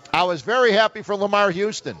 I was very happy for Lamar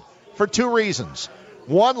Houston for two reasons.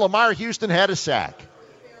 One, Lamar Houston had a sack.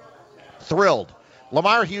 Thrilled.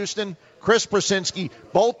 Lamar Houston, Chris Prasinski,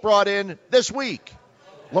 both brought in this week.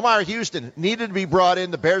 Lamar Houston needed to be brought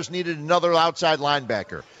in. The Bears needed another outside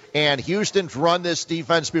linebacker. And Houston's run this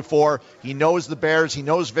defense before. He knows the Bears. He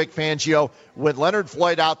knows Vic Fangio. With Leonard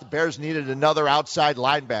Floyd out, the Bears needed another outside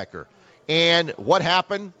linebacker. And what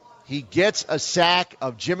happened? He gets a sack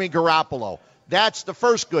of Jimmy Garoppolo. That's the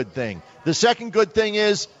first good thing. The second good thing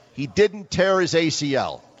is he didn't tear his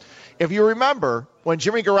ACL. If you remember, when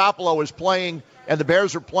Jimmy Garoppolo was playing and the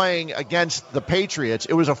Bears were playing against the Patriots,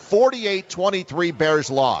 it was a 48-23 Bears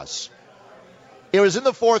loss. It was in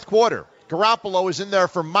the fourth quarter. Garoppolo was in there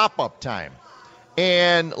for mop-up time.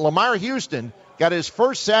 And Lamar Houston got his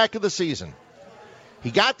first sack of the season. He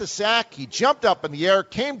got the sack, he jumped up in the air,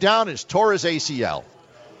 came down and tore his ACL.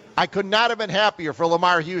 I could not have been happier for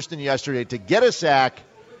Lamar Houston yesterday to get a sack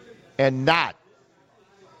and not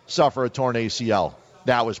suffer a torn ACL.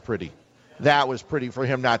 That was pretty. That was pretty for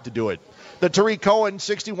him not to do it. The Tariq Cohen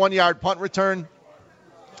 61-yard punt return.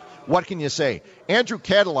 What can you say? Andrew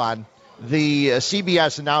Catalon, the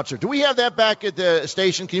CBS announcer. Do we have that back at the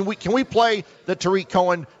station? Can we play the Tariq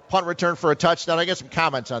Cohen punt return for a touchdown? I get some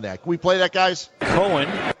comments on that. Can we play that, guys? Cohen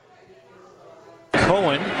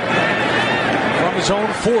from his own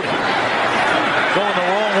 40. Going the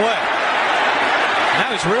wrong way. Now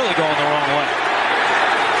he's really going the wrong way.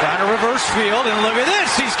 Trying to reverse field, and look at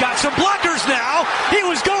this. He's got some blockers now. He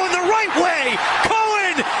was going the right way.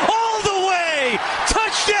 Cohen all the way.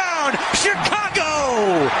 Touchdown,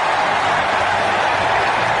 Chicago.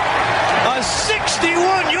 A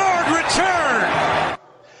 61-yard return.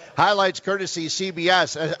 Highlights courtesy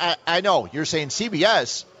CBS. I know, you're saying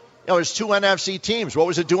CBS. There's two NFC teams. What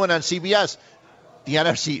was it doing on CBS? The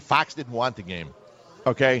NFC, Fox didn't want the game.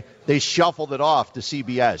 Okay? They shuffled it off to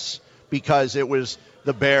CBS because it was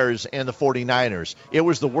the Bears and the 49ers. It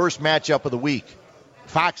was the worst matchup of the week.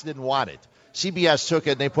 Fox didn't want it. CBS took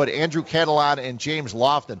it, and they put Andrew Catalon and James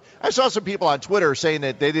Lofton. I saw some people on Twitter saying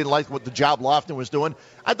that they didn't like what the job Lofton was doing.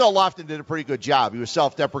 I thought Lofton did a pretty good job. He was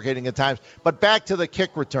self-deprecating at times. But back to the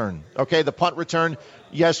kick return, okay, the punt return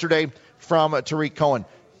yesterday from Tariq Cohen.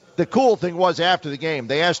 The cool thing was after the game,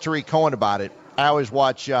 they asked Tariq Cohen about it. I always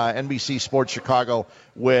watch NBC Sports Chicago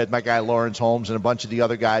with my guy Lawrence Holmes and a bunch of the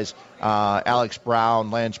other guys, Alex Brown,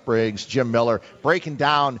 Lance Briggs, Jim Miller, breaking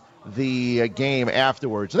down the game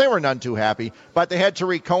afterwards. They were none too happy, but they had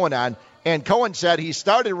Tariq Cohen on, and Cohen said he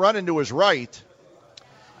started running to his right,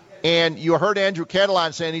 and you heard Andrew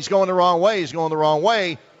Catalon saying he's going the wrong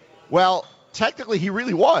way. Well, technically he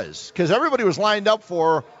really was, because everybody was lined up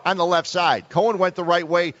for on the left side. Cohen went the right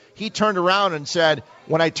way. He turned around and said,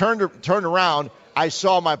 when I turned around, I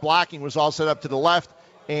saw my blocking was all set up to the left,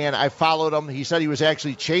 and I followed him. He said he was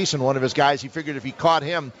actually chasing one of his guys. He figured if he caught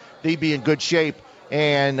him, they'd be in good shape.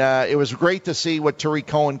 And it was great to see what Tariq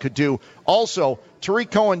Cohen could do. Also,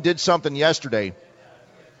 Tariq Cohen did something yesterday.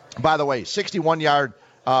 By the way, 61-yard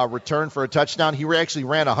return for a touchdown. He actually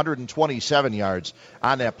ran 127 yards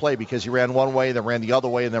on that play because he ran one way, then ran the other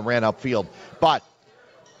way, and then ran upfield. But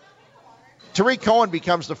Tariq Cohen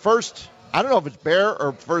becomes the first, I don't know if it's Bear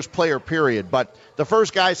or first player, period, but the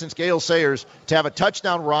first guy since Gale Sayers to have a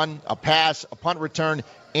touchdown run, a pass, a punt return,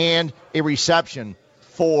 and a reception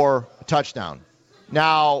for a touchdown.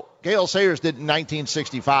 Now, Gale Sayers did it in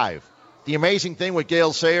 1965. The amazing thing with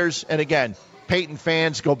Gale Sayers, and again, Peyton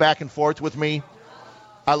fans go back and forth with me.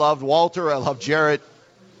 I loved Walter. I loved Jarrett.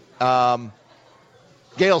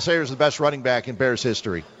 Gale Sayers is the best running back in Bears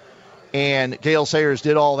history. And Gale Sayers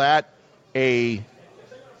did all that. A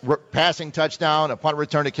passing touchdown, a punt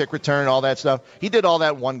return, a kick return, all that stuff. He did all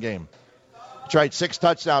that in one game. He tried 6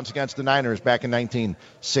 touchdowns against the Niners back in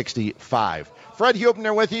 1965. Fred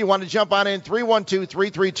Huebner with you. You want to jump on in?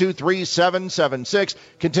 312-332-3776.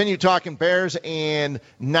 Continue talking Bears and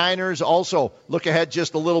Niners. Also, look ahead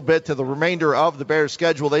just a little bit to the remainder of the Bears'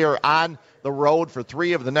 schedule. They are on the road for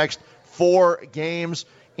 3 of the next 4 games.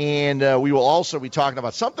 And we will also be talking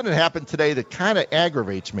about something that happened today that kind of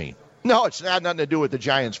aggravates me. No, it's had nothing to do with the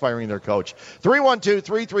Giants firing their coach.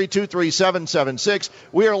 312-332-3776.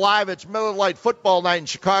 We are live. It's Miller Lite Football Night in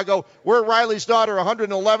Chicago. We're at Riley's Daughter,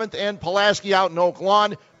 111th and Pulaski out in Oak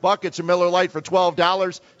Lawn. Buckets of Miller Lite for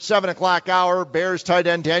 $12. 7 o'clock hour. Bears tight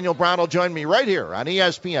end Daniel Brown will join me right here on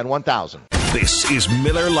ESPN 1000. This is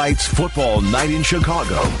Miller Lite's Football Night in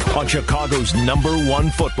Chicago on Chicago's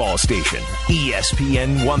 #1 football station,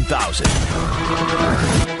 ESPN 1000.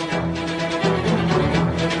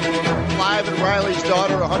 Live at Riley's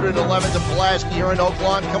Daughter, 111th and Pulaski here in Oak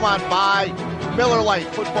Lawn. Come on by. Miller Lite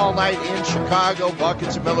Football Night in Chicago.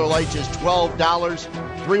 Buckets of Miller Lite, just $12.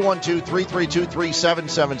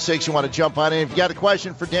 312-332-3776. You want to jump on in. If you got a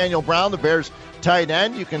question for Daniel Brown, the Bears tight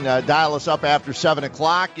end, you can dial us up after 7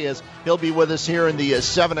 o'clock. As he'll be with us here in the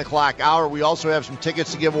 7 o'clock hour. We also have some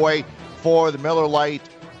tickets to give away for the Miller Lite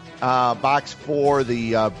box for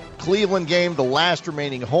the Cleveland game, the last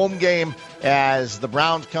remaining home game as the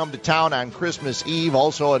Browns come to town on Christmas Eve.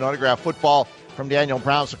 Also an autographed football from Daniel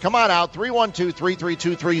Brown. So come on out,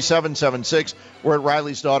 312-332-3776. We're at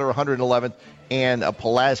Riley's Daughter, 111th and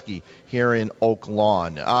Pulaski here in Oak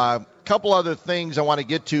Lawn. Couple other things I want to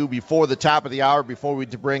get to before the top of the hour, before we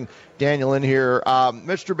bring Daniel in here.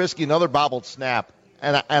 Mitch Trubisky, another bobbled snap,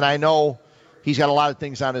 and I know he's got a lot of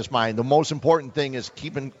things on his mind. The most important thing is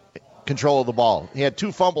keeping control of the ball. He had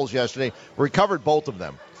 2 fumbles yesterday, recovered both of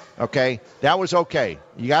them. Okay, that was okay.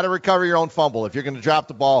 You got to recover your own fumble. If you're going to drop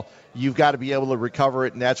the ball, you've got to be able to recover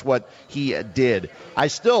it, and that's what he did. I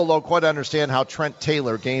still don't quite understand how Trent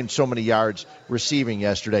Taylor gained so many yards receiving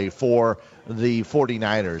yesterday for the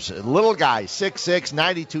 49ers. Little guy, 6'6",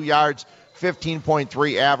 92 yards,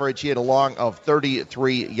 15.3 average. He had a long of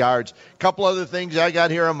 33 yards. Couple other things I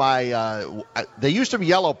got here on my they used to be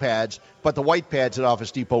yellow pads, but the white pads at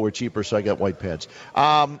Office Depot were cheaper, so I got white pads.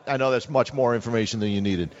 I know that's much more information than you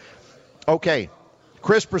needed. Okay,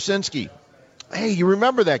 Chris Prasinski. Hey, you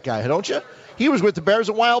remember that guy, don't you? He was with the Bears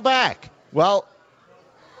a while back. Well,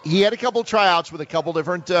 he had a couple tryouts with a couple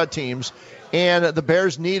different teams, and the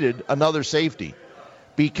Bears needed another safety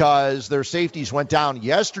because their safeties went down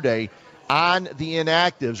yesterday. On the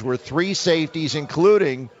inactives were 3 safeties,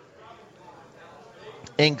 including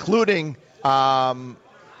Adrian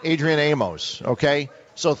Amos, okay?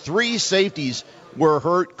 So 3 safeties were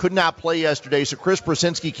hurt, could not play yesterday. So Chris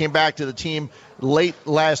Prasinski came back to the team late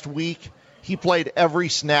last week. He played every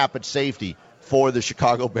snap at safety for the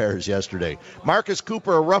Chicago Bears yesterday. Marcus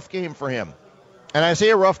Cooper, a rough game for him. And I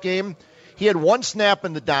say a rough game, he had 1 snap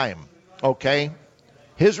in the dime, okay?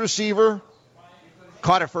 His receiver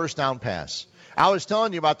caught a first down pass. I was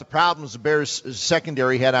telling you about the problems the Bears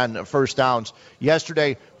secondary had on first downs.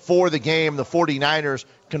 Yesterday, for the game, the 49ers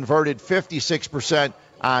converted 56%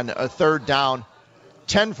 on a third down,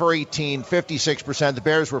 10 for 18, 56%. The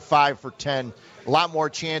Bears were 5 for 10. A lot more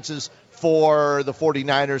chances for the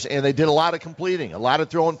 49ers, and they did a lot of completing, a lot of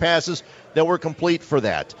throwing passes that were complete for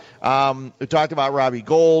that. We talked about Robbie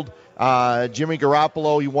Gould, Jimmy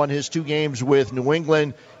Garoppolo. He won his 2 games with New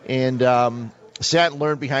England, and sat and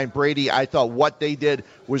learned behind Brady. I thought what they did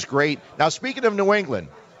was great. Now, speaking of New England,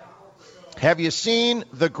 have you seen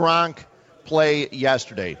the Gronk play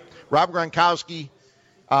yesterday? Rob Gronkowski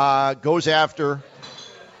goes after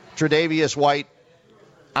Tre'Davious White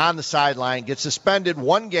on the sideline, gets suspended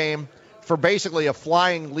 1 game for basically a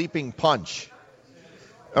flying, leaping punch.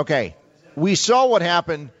 Okay, we saw what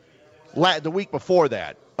happened the week before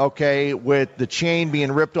that, okay, with the chain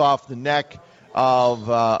being ripped off the neck of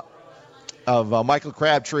Michael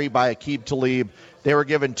Crabtree by Aqib Talib. They were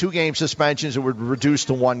given 2-game suspensions and were reduced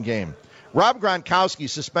to 1 game. Rob Gronkowski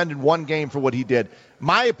suspended 1 game for what he did.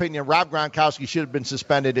 My opinion, Rob Gronkowski should have been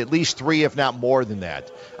suspended at least 3, if not more than that.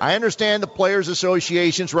 I understand the Players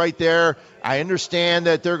Association's right there. I understand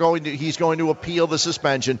that he's going to appeal the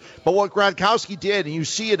suspension. But what Gronkowski did, and you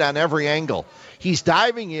see it on every angle, he's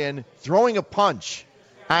diving in, throwing a punch.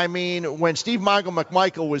 I mean, when Steve Mongo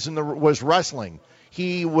McMichael was wrestling,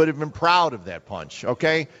 he would have been proud of that punch,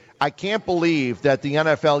 okay? I can't believe that the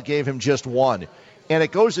NFL gave him just 1. And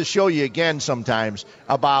it goes to show you again sometimes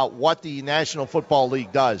about what the National Football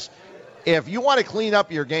League does. If you want to clean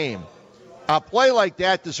up your game, a play like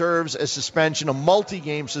that deserves a suspension, a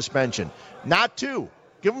multi-game suspension. Not 2.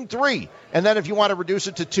 Give them 3. And then if you want to reduce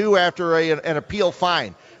it to 2 after an appeal,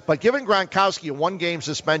 fine. But giving Gronkowski a 1-game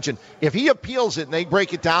suspension, if he appeals it and they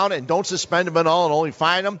break it down and don't suspend him at all and only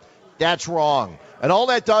fine him, that's wrong. And all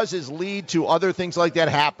that does is lead to other things like that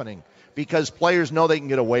happening because players know they can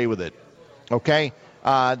get away with it. Okay?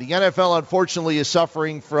 The NFL, unfortunately, is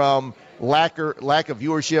suffering from lack of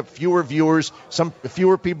viewership, fewer viewers,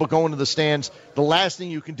 fewer people going to the stands. The last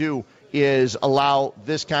thing you can do is allow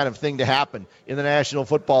this kind of thing to happen in the National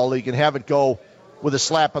Football League and have it go with a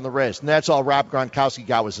slap on the wrist. And that's all Rob Gronkowski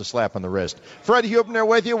got was a slap on the wrist. Fred Huebner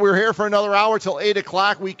with you. We're here for another hour till 8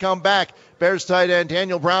 o'clock. We come back. Bears tight end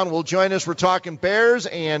Daniel Brown will join us. We're talking Bears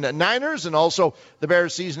and Niners and also the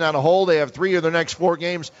Bears season on a whole. They have 3 of their next 4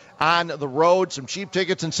 games on the road. Some cheap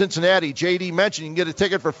tickets in Cincinnati. JD mentioned you can get a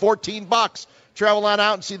ticket for $14. Travel on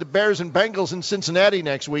out and see the Bears and Bengals in Cincinnati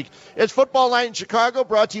next week. It's Football Night in Chicago,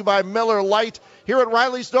 brought to you by Miller Lite here at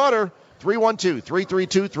Riley's Daughter.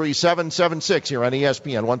 312-332-3776 here on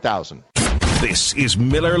ESPN 1000. This is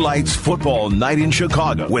Miller Lite's Football Night in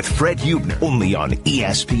Chicago with Fred Huebner, only on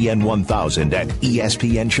ESPN 1000 at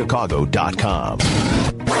ESPNChicago.com.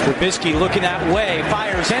 Trubisky looking that way,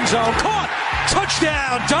 fires end zone, caught,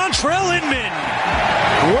 touchdown, Dontrell Inman.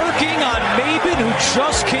 Working on Maben, who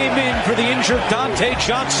just came in for the injured Dante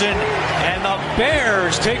Johnson, and the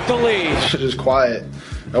Bears take the lead. It's just quiet.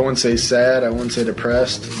 I wouldn't say sad, I wouldn't say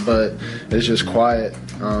depressed, but it's just quiet.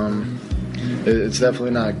 It's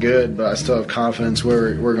definitely not good, but I still have confidence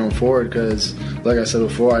where we're going forward because, like I said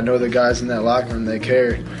before, I know the guys in that locker room, they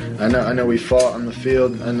care. I know we fought on the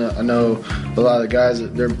field. I know a lot of the guys,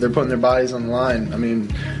 they're putting their bodies on the line. I mean,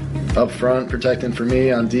 up front, protecting for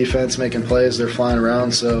me, on defense, making plays, they're flying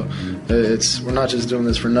around. So we're not just doing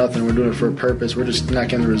this for nothing. We're doing it for a purpose. We're just not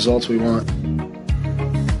getting the results we want.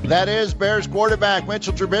 That is Bears quarterback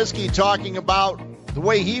Mitchell Trubisky talking about the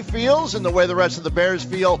way he feels and the way the rest of the Bears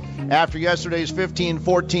feel after yesterday's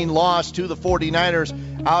 15-14 loss to the 49ers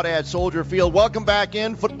out at Soldier Field. Welcome back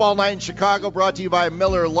in. Football Night in Chicago brought to you by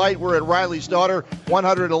Miller Lite. We're at Riley's Daughter,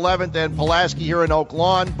 111th and Pulaski here in Oak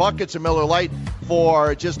Lawn. Buckets of Miller Lite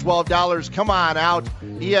for just $12. Come on out,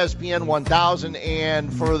 ESPN 1000.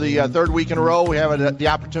 And for the third week in a row, we have the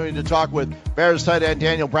opportunity to talk with Bears tight end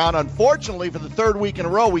Daniel Brown. Unfortunately, for the third week in a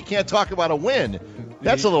row, we can't talk about a win.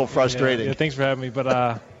 That's a little frustrating. Yeah, thanks for having me. But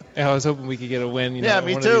I was hoping we could get a win. Me one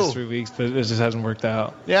too. Of these 3 weeks, but it just hasn't worked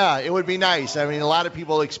out. Yeah, it would be nice. I mean, a lot of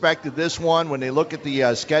people expected this one. When they look at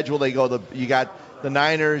the schedule, they go, you got the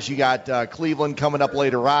Niners, you got Cleveland coming up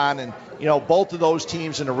later on, and both of those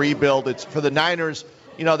teams in a rebuild. It's for the Niners.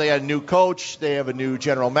 They had a new coach, they have a new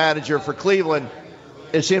general manager. For Cleveland,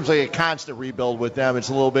 it seems like a constant rebuild with them. It's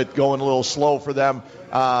going a little slow for them.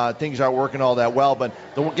 Things aren't working all that well. But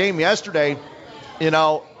the game yesterday,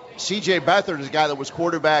 C.J. Beathard is a guy that was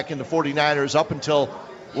quarterback in the 49ers up until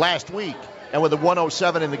last week. And with a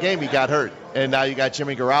 107 in the game, he got hurt. And now you got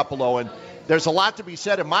Jimmy Garoppolo. And there's a lot to be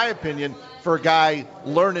said, in my opinion, for a guy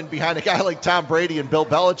learning behind a guy like Tom Brady and Bill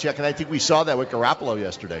Belichick. And I think we saw that with Garoppolo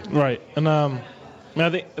yesterday. Right. And I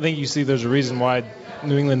think you see there's a reason why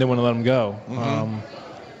New England didn't want to let him go.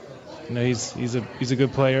 Mm-hmm. He's a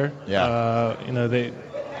good player. Yeah.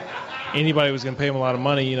 Anybody was going to pay him a lot of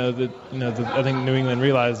money. I think New England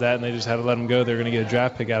realized that, and they just had to let him go. They're going to get a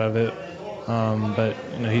draft pick out of it. But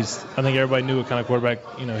I think everybody knew what kind of quarterback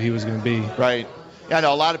he was going to be. Right. Yeah, I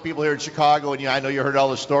know a lot of people here in Chicago, and I know you heard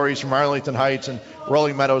all the stories from Arlington Heights and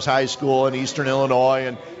Rolling Meadows High School and Eastern Illinois,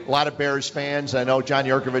 and a lot of Bears fans. I know John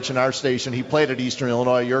Yurkovich in our station, he played at Eastern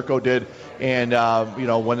Illinois, Yurko did, and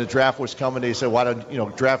when the draft was coming, they said, why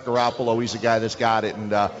don't draft Garoppolo? He's the guy that's got it,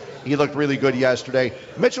 and he looked really good yesterday.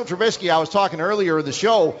 Mitchell Trubisky, I was talking earlier in the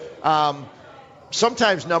show,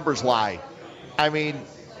 sometimes numbers lie. I mean,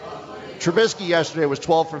 Trubisky yesterday was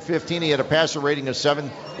 12 for 15. He had a passer rating of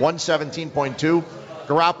 117.2.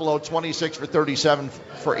 Garoppolo 26 for 37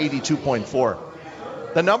 for 82.4.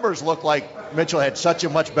 The numbers look like Mitchell had such a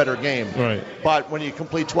much better game. Right. But when you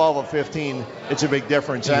complete 12 of 15, it's a big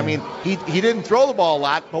difference. Yeah. I mean, he didn't throw the ball a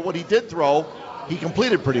lot, but what he did throw, he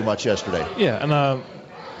completed pretty much yesterday. Yeah, and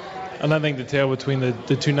I think the tale between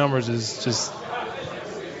the two numbers is just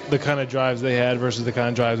the kind of drives they had versus the kind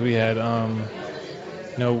of drives we had.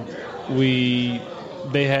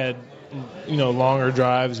 They had longer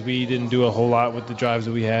drives. We didn't do a whole lot with the drives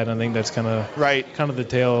that we had. I think that's kind of the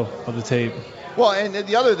tale of the tape. Well, and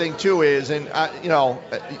the other thing too is, and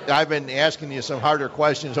I've been asking you some harder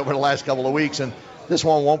questions over the last couple of weeks, and this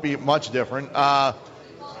one won't be much different.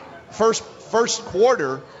 First first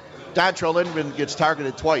quarter, Dontrell Inman gets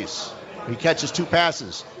targeted twice. He catches 2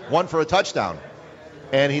 passes, 1 for a touchdown,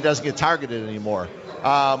 and he doesn't get targeted anymore.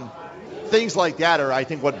 Things like that are, I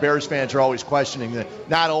think, what Bears fans are always questioning.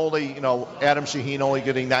 Not only, Adam Shaheen only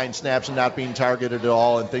getting 9 snaps and not being targeted at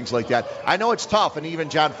all and things like that. I know it's tough, and even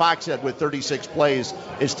John Fox said with 36 plays,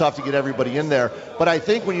 it's tough to get everybody in there. But I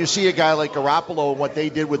think when you see a guy like Garoppolo and what they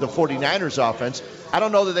did with the 49ers offense, I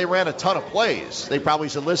don't know that they ran a ton of plays. They probably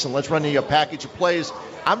said, listen, let's run you a package of plays.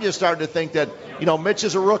 I'm just starting to think that, Mitch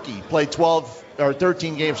is a rookie, played 12 or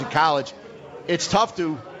 13 games in college. It's tough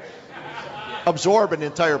to absorb an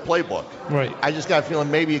entire playbook. Right. I just got a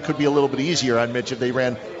feeling maybe it could be a little bit easier on Mitch if they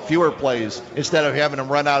ran fewer plays instead of having him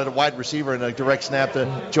run out of the wide receiver and a direct snap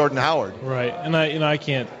to Jordan Howard. Right. And I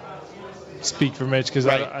can't speak for Mitch because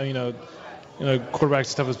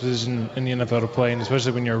quarterback's the toughest position in the NFL to play, and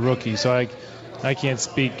especially when you're a rookie. So I can't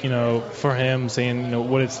speak, for him saying,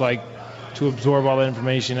 what it's like to absorb all that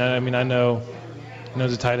information. I know,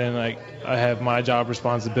 as a tight end, I have my job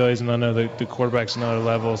responsibilities, and I know the quarterback's another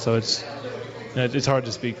level. So it's hard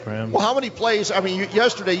to speak for him. Well, how many plays?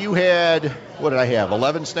 Yesterday you had, what did I have,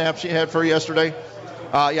 11 snaps you had for yesterday?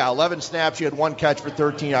 11 snaps. You had 1 catch for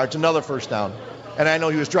 13 yards, another first down. And I know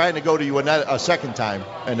he was trying to go to you a second time,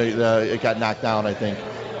 and it got knocked down, I think,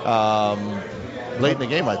 late in the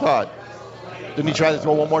game, I thought. Didn't he try to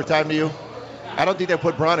throw one more time to you? I don't think they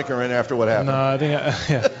put Broniker in after what happened. No, I think, I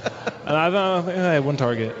think I had 1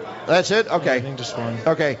 target. That's it? Okay. I think just 1.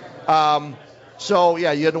 Okay. So,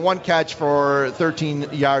 you had 1 catch for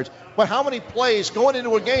 13 yards. But how many plays going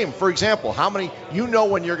into a game, for example, how many,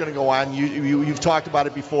 when you're going to go on, you've talked about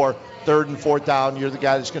it before, 3rd and 4th down, you're the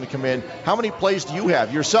guy that's going to come in. How many plays do you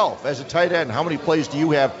have yourself as a tight end? How many plays do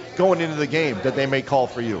you have going into the game that they may call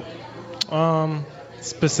for you?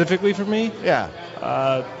 Specifically for me? Yeah.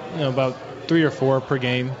 About 3 or 4 per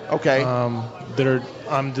game. Okay.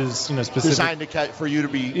 I'm just specific. Designed to catch for you to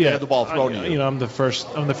be have the ball thrown to you. I'm the first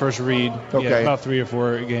read. Okay. Yeah, about 3 or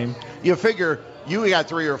 4 a game. You figure you got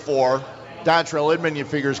 3 or 4. Dontrell Inman, you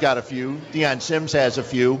figure's got a few. Deion Sims has a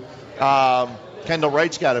few. Kendall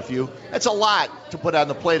Wright's got a few. That's a lot to put on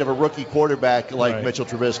the plate of a rookie quarterback like Mitchell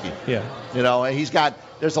Trubisky. Yeah. And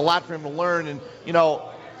there's a lot for him to learn. And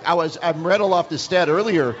I read off the stat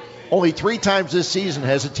earlier. Only 3 times this season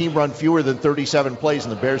has a team run fewer than 37 plays,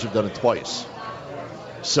 and the Bears have done it twice.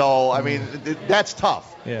 So, that's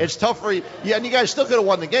tough. Yeah. It's tough for you. Yeah, and you guys still could have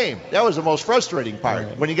won the game. That was the most frustrating part.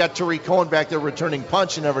 Right. When you got Tariq Cohen back there returning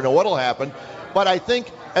punch, you never know what will happen. But I think,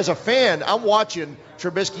 as a fan, I'm watching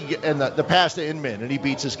Trubisky and the pass to Inman, and he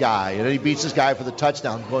beats this guy, and then he beats this guy for the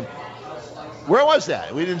touchdown, going, where was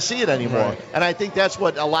that? We didn't see it anymore. Right. And I think that's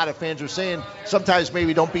what a lot of fans are saying. Sometimes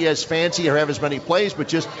maybe don't be as fancy or have as many plays, but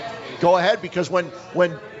just go ahead, because when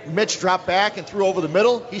Mitch dropped back and threw over the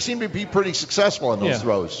middle, he seemed to be pretty successful in those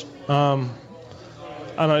throws. I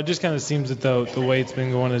don't know. It just kind of seems that the way it's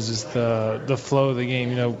been going is just the flow of the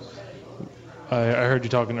game. I heard you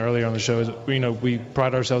talking earlier on the show. We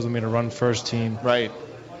pride ourselves on being a run-first team. Right.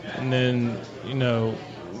 And then,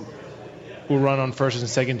 we'll run on first and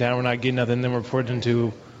second down. We're not getting nothing. Then we're put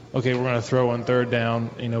into, okay, we're going to throw on 3rd down.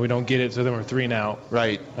 We don't get it, so then we're 3 and out.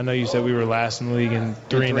 Right. I know you said we were last in the league in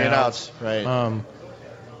 3 and outs. Right.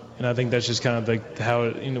 And I think that's just kind of like how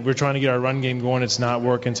we're trying to get our run game going. It's not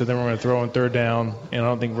working, so then we're going to throw on 3rd down. And I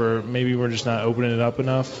don't think we're just not opening it up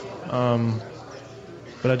enough.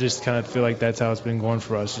 But I just kind of feel like that's how it's been going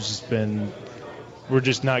for us. It's just we're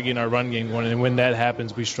just not getting our run game going, and when that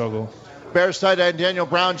happens, we struggle. Bears tight end Daniel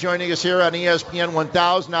Brown joining us here on ESPN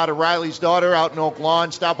 1000 out of Riley's daughter out in Oak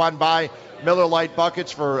Lawn. Stop on by Miller Lite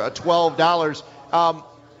Buckets for $12.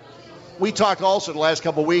 We talked also the last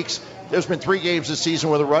couple of weeks. There's been 3 games this season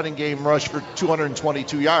where the running game rushed for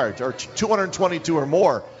 222 yards or 222 or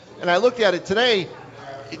more. And I looked at it today.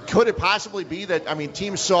 Could it possibly be that,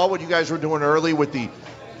 teams saw what you guys were doing early with the,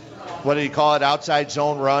 what do you call it, outside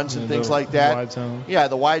zone runs and things like that? Wide zone. Yeah,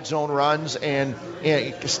 the wide zone runs, and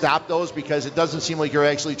stop those, because it doesn't seem like you're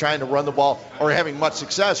actually trying to run the ball or having much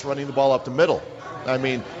success running the ball up the middle.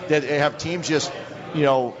 That have teams just,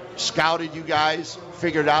 scouted you guys,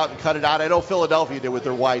 figured out and cut it out. I know Philadelphia did with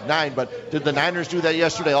their wide 9, but did the Niners do that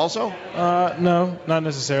yesterday also? No, not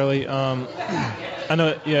necessarily. I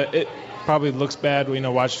know, it probably looks bad,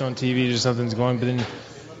 watching on TV, just something's going, but then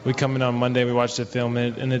we come in on Monday, we watch the film,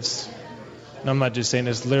 and it's, and I'm not just saying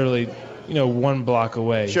it's literally, 1 block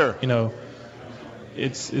away. Sure.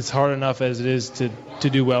 It's hard enough as it is to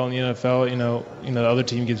do well in the NFL. The other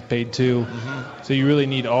team gets paid too. Mm-hmm. So you really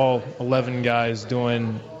need all 11 guys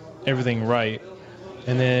doing everything right.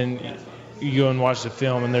 And then you go and watch the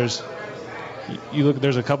film, and there's you look.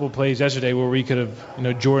 There's a couple plays yesterday where we could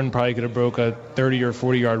have, Jordan probably could have broke a 30 or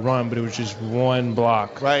 40 yard run, but it was just one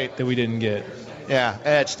block that we didn't get. Yeah,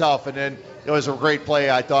 and it's tough. And then it was a great play,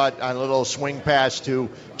 I thought, on a little swing pass to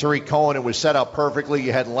Tariq Cohen. It was set up perfectly.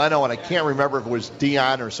 You had Leno, and I can't remember if it was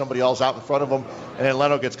Dion or somebody else out in front of him, and then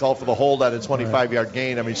Leno gets called for the hold on a 25-yard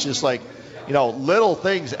gain. I mean, it's just like, little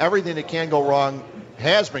things, everything that can go wrong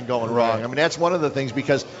has been going wrong. I mean, that's one of the things,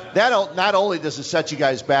 because that not only does it set you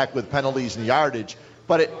guys back with penalties and yardage,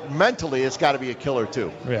 but mentally it's got to be a killer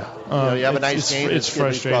too. Yeah. You have a nice game. It's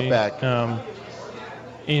frustrating. Back.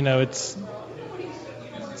 It's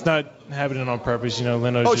not happening on purpose.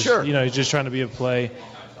 Leno's he's just trying to be a play.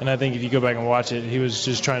 And I think if you go back and watch it, he was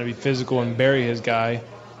just trying to be physical and bury his guy.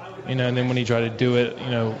 And then when he tried to do it,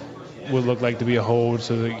 would look like to be a hold,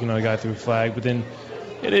 so that, he got through a flag. But then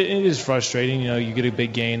it is frustrating. You get a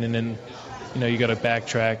big gain, and then, you got to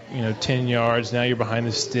backtrack, 10 yards. Now you're behind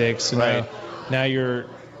the sticks. And now you're,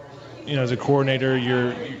 as a coordinator,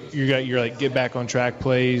 you're like get back on track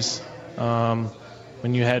plays.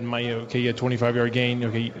 When you had you had 25-yard gain.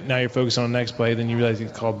 Okay, now you're focused on the next play. Then you realize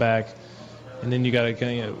it's called back, and then you got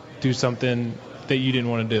to do something that you didn't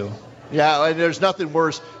want to do. Yeah, and there's nothing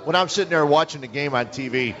worse when I'm sitting there watching the game on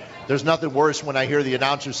TV. There's nothing worse when I hear the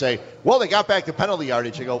announcer say, "Well, they got back to penalty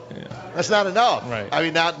yardage." I go, "That's not enough." Right. I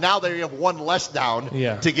mean, now they have one less down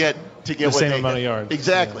to get the same amount of yards.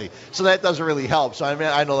 Exactly. Yeah. So that doesn't really help. So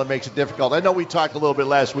I know that makes it difficult. I know we talked a little bit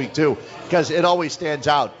last week too, because it always stands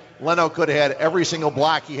out. Leno could have had every single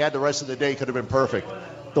block he had the rest of the day could have been perfect.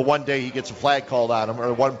 The one day he gets a flag called on him,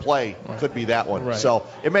 or one play could be that one. Right. So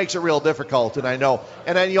it makes it real difficult, and I know.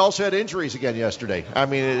 And then you also had injuries again yesterday. I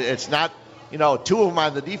mean, it's not, two of them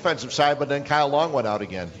on the defensive side, but then Kyle Long went out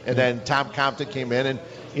again. And then Tom Compton came in, and,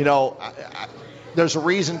 there's a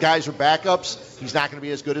reason guys are backups. He's not going to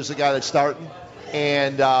be as good as the guy that's starting.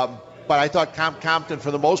 And but I thought Compton,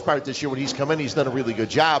 for the most part this year, when he's come in, he's done a really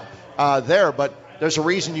good job there. But there's a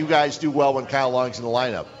reason you guys do well when Kyle Long's in the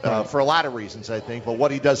lineup, for a lot of reasons, I think. But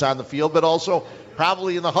what he does on the field, but also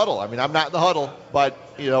probably in the huddle. I mean, I'm not in the huddle, but,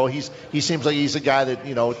 he seems like he's a guy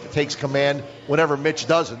that, takes command whenever Mitch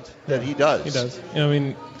doesn't, that he does. He does.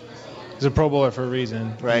 He's a Pro Bowler for a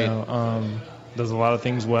reason. Right. Does a lot of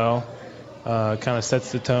things well. Kind of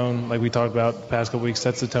sets the tone, like we talked about the past couple weeks,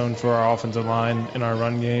 sets the tone for our offensive line in our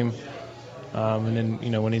run game. And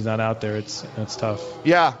then, when he's not out there, it's tough.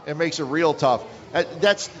 Yeah, it makes it real tough.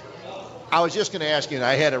 I was just going to ask you, and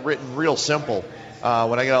I had it written real simple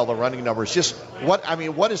when I got all the running numbers. Just what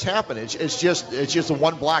has happened? It's just a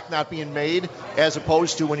one block not being made, as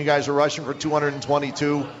opposed to when you guys are rushing for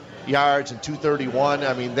 222 yards and 231.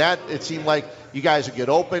 I mean, that it seemed like you guys would get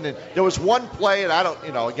open. And there was one play, and I don't,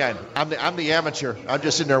 again, I'm the amateur. I'm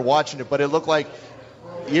just sitting there watching it, but it looked like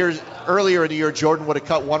years earlier in the year, Jordan would have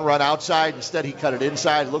cut one run outside. Instead, he cut it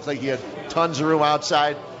inside. It looked like he had tons of room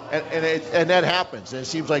outside, and that happens. And it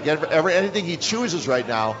seems like anything he chooses right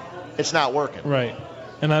now, it's not working. Right.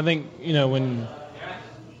 And I think when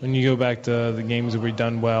you go back to the games that we've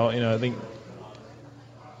done well, I think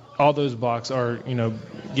all those blocks are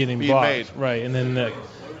getting blocked. Made. Right. And then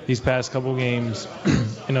these past couple games,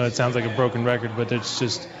 it sounds like a broken record, but it's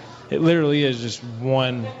just. It literally is just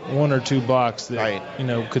one or two blocks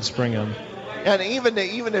that could spring them. And even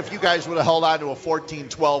if you guys would have held on to a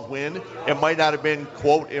 14-12 win, it might not have been,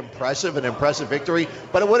 quote, an impressive victory,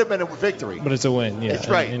 but it would have been a victory. But it's a win, yeah. It's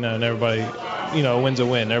right. And everybody, a win's a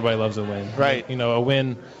win. Everybody loves a win. Right. A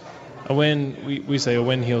win. We say a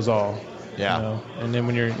win heals all. Yeah. And then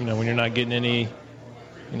when you're not getting any,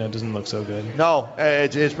 it doesn't look so good. No,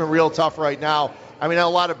 it's been real tough right now. I mean, a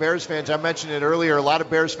lot of Bears fans, I mentioned it earlier, a lot of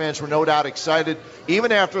Bears fans were no doubt excited,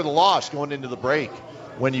 even after the loss going into the break,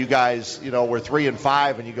 when you guys, were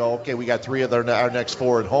 3-5, and you go, okay, we got 3 of our next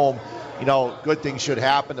 4 at home. Good things should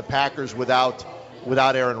happen. The Packers without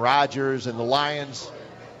Aaron Rodgers, and the Lions.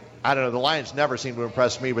 I don't know. The Lions never seem to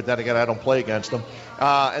impress me, but then again, I don't play against them.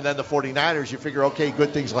 And then the 49ers, you figure, okay,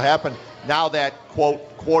 good things will happen. Now that,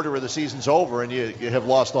 quote, quarter of the season's over, and you have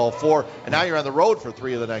lost all 4, and now you're on the road for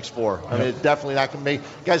 3 of the next 4. I mean, it's definitely not going to make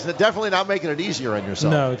 – guys, definitely not making it easier on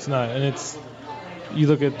yourself. No, it's not. And you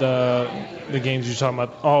look at the games you're talking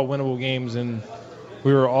about, all winnable games, and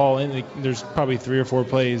we were all in – there's probably 3 or 4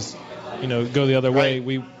 plays, go the other way.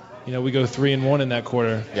 We go 3-1 in that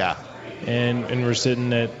quarter. Yeah. And we're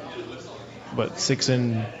sitting at,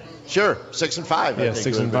 6-5. Sure, 6-5. Yeah,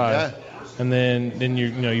 6-5. Yeah. And then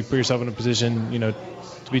you put yourself in a position, to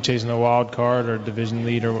be chasing a wild card or a division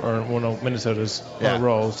lead or Minnesota's on a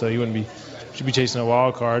roll, so you should be chasing a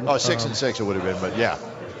wild card. Oh, 6-6 it would have been, but yeah.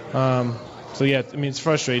 So yeah, I mean, it's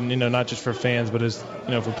frustrating, not just for fans, but as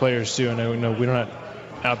for players too. And we're not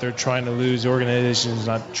out there trying to lose. The organization is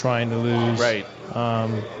not trying to lose. Right.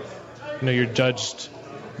 You're judged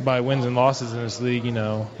by wins and losses in this league,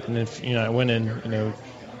 and if you're not winning,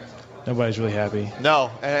 nobody's really happy.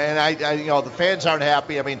 No, and I the fans aren't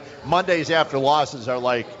happy. I mean, Mondays after losses are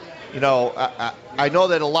like, I know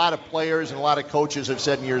that a lot of players and a lot of coaches have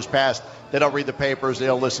said in years past they don't read the papers, they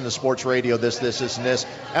don't listen to sports radio, this, and this.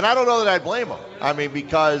 And I don't know that I blame them. I mean,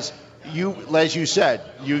 because as you said,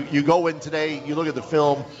 you go in today, you look at the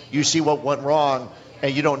film, you see what went wrong,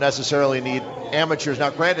 and you don't necessarily need amateurs. Now,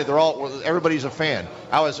 granted, everybody's a fan.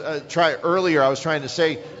 I was trying to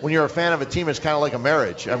say, when you're a fan of a team, it's kind of like a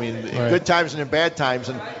marriage. I mean, in good times and in bad times,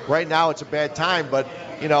 and right now it's a bad time, but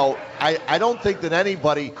I don't think that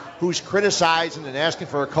anybody who's criticizing and asking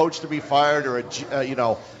for a coach to be fired or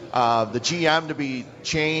the GM to be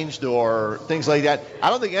changed or things like that, I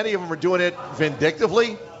don't think any of them are doing it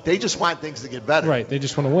vindictively. They just want things to get better. Right. They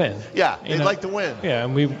just want to win. Yeah. They'd like to win. Yeah.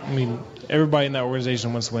 And everybody in that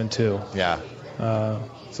organization wants to win too. Yeah.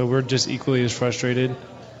 So we're just equally as frustrated.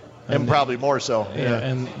 And probably more so.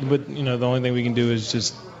 Yeah. But the only thing we can do is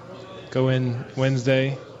just go in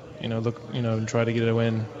Wednesday, and try to get a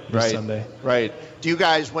win this Sunday. Right. Do you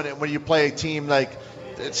guys, when you play a team like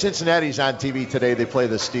Cincinnati's on TV today, they play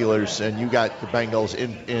the Steelers, and you got the Bengals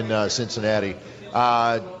in Cincinnati.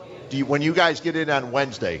 When you guys get in on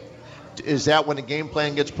Wednesday, is that when the game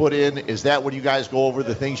plan gets put in? Is that when you guys go over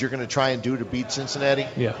the things you're going to try and do to beat Cincinnati?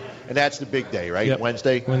 Yeah. And that's the big day, right? Yep.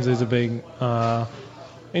 Wednesday? Wednesday's a big,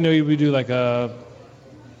 we do like a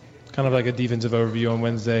kind of like a defensive overview on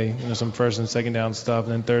Wednesday, some first and second down stuff.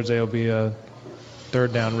 And then Thursday will be a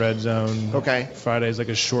third down red zone. Okay. Friday's like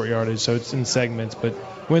a short yardage, so it's in segments. But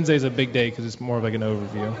Wednesday's a big day because it's more of like an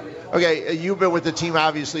overview. Okay, you've been with the team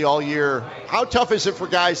obviously all year. How tough is it for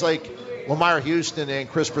guys like Lamar Houston and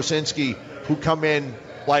Chris Prasinski who come in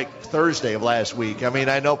like Thursday of last week? I mean,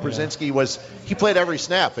 I know Prasinski he played every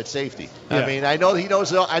snap at safety. Yeah. I mean, I know he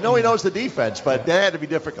knows the defense, but that had to be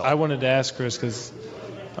difficult. I wanted to ask Chris because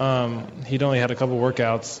he'd only had a couple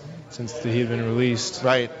workouts since he had been released.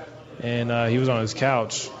 Right. And he was on his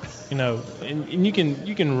couch, and you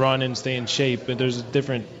can run and stay in shape, but there's a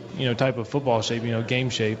different type of football shape, game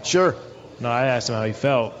shape. Sure. No, I asked him how he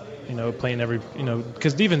felt, playing every,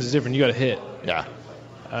 because defense is different. You got to hit. Yeah.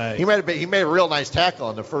 He made a real nice tackle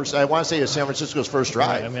on the first. I want to say it was San Francisco's first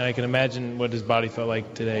drive. Right. I mean, I can imagine what his body felt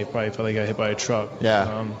like today. Probably felt like he got hit by a truck.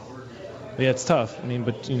 Yeah. But yeah, it's tough. I mean,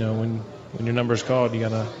 but when your number's called, you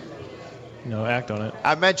gotta act on it.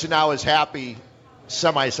 I mentioned I was happy,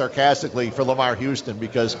 semi-sarcastically, for Lamar Houston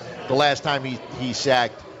because the last time he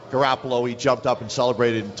sacked Garoppolo, he jumped up and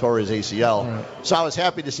celebrated and tore his ACL. Right. So I was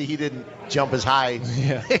happy to see he didn't jump as high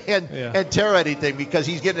and tear anything because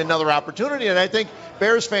he's getting another opportunity. And I think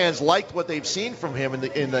Bears fans liked what they've seen from him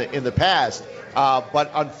in the past.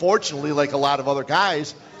 But unfortunately, like a lot of other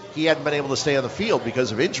guys, he hadn't been able to stay on the field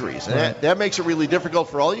because of injuries. And that makes it really difficult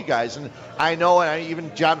for all you guys. And I know, and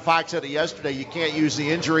even John Fox said it yesterday, you can't use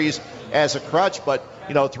the injuries as a crutch. But,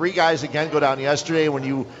 3 guys again go down yesterday when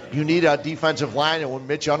you need a defensive line. And when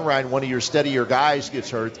Mitch Unrein, one of your steadier guys, gets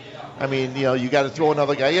hurt, I mean, you got to throw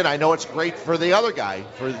another guy in. I know it's great for the other guy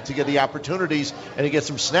to get the opportunities and to get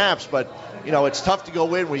some snaps. But, it's tough to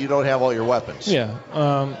go in when you don't have all your weapons. Yeah.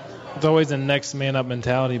 It's always a next man up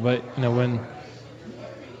mentality. But, when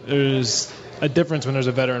there's a difference when there's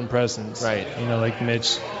a veteran presence. Right. Like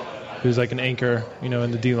Mitch, who's like an anchor,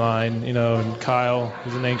 in the D-line, and Kyle,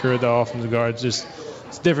 who's an anchor at the offensive guard.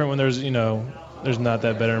 It's different when there's not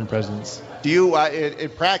that veteran presence. Do you, in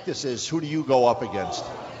practices, who do you go up against?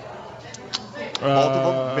 Both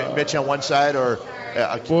of them? Mitch on one side or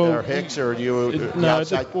Hicks, or do you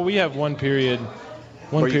outside? We have one period.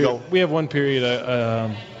 We have one period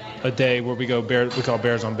a day where we call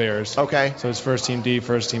Bears on Bears. Okay. So it's first team D,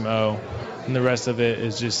 first team O, and the rest of it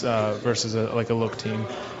is just versus a look team.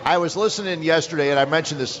 I was listening yesterday, and I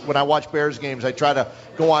mentioned this when I watch Bears games. I try to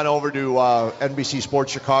go on over to NBC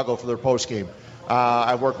Sports Chicago for their post game.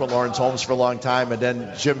 I worked with Lawrence Holmes for a long time, and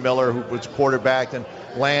then Jim Miller, who was quarterback, and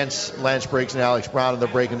Lance Briggs and Alex Brown, and they're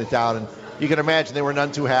breaking it down. And you can imagine they were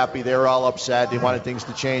none too happy. They were all upset. They wanted things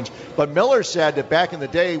to change. But Miller said that back in the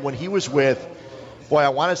day when he was with, I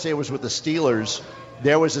want to say it was with the Steelers,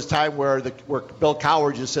 there was this time where Bill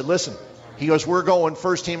Cowher just said, listen, he goes, we're going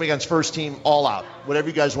first team against first team all out. Whatever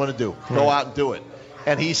you guys want to do, go out and do it.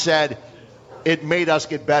 And he said it made us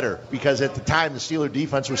get better because at the time the Steeler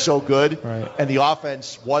defense was so good and the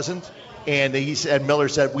offense wasn't. And Miller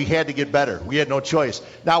said we had to get better. We had no choice.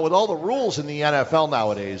 Now, with all the rules in the NFL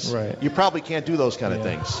nowadays, you probably can't do those kind of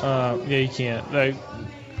things. You can't.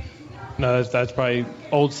 No, that's probably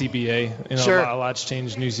old CBA. Sure. A lot's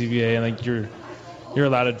changed, new CBA, and you're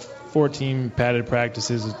allowed 14 padded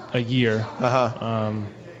practices a year.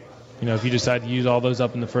 If you decide to use all those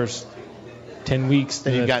up in the first 10 weeks,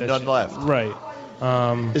 then you've got none left. Right.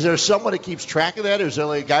 Is there someone that keeps track of that, or is there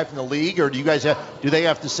like a guy from the league, or do they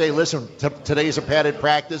have to say, listen, today's a padded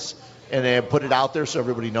practice, and they put it out there so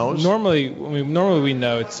everybody knows? Normally we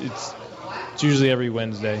know it's usually every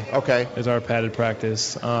Wednesday. Okay. Is our padded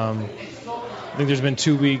practice. I think there's been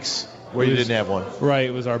 2 weeks where you didn't have one. Right.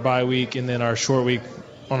 It was our bye week and then our short week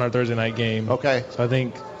on our Thursday night game. Okay. So I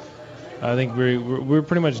think we're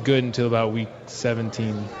pretty much good until about week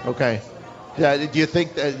 17. Okay. Yeah. Do you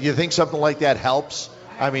think something like that helps?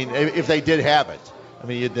 I mean, if they did have it, I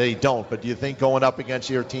mean they don't, but do you think going up against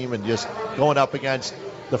your team and just going up against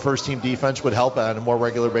the first team defense would help on a more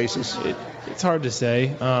regular basis? It's hard to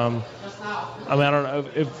say. I don't know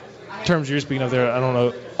if terms you're speaking of there. I don't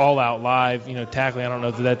know, all out live, tackling. I don't know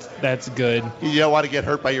if that's good. You don't want to get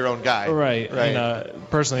hurt by your own guy. Right.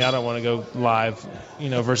 Personally, I don't want to go live,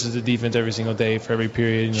 versus the defense every single day for every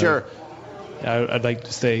period. Sure. I'd like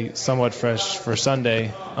to stay somewhat fresh for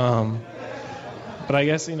Sunday. But I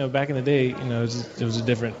guess, back in the day, it was a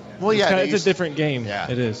different. Well, yeah, it's a different game. Yeah,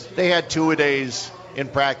 it is. They had 2-a-days in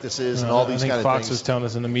practices and all these kind of things. I think Fox was telling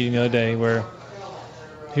us in the meeting the other day where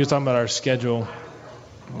he was talking about our schedule,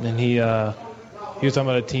 and he was talking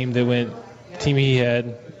about a team he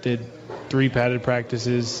did 3 padded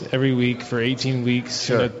practices every week for 18 weeks,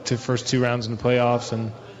 sure. To first 2 rounds in the playoffs,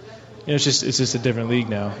 and it's just a different league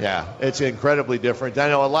now. Yeah, it's incredibly different. I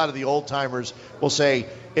know a lot of the old timers will say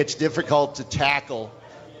it's difficult to tackle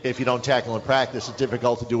if you don't tackle in practice. It's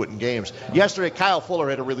difficult to do it in games. Yesterday, Kyle Fuller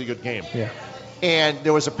had a really good game. Yeah. And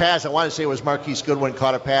there was a pass, I want to say it was Marquise Goodwin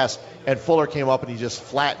caught a pass, and Fuller came up and he just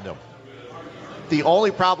flattened him. The only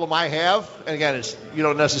problem I have, and again, you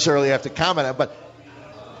don't necessarily have to comment on it, but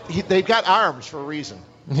they've got arms for a reason.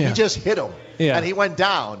 Yeah. He just hit him, and he went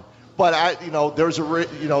down. But there's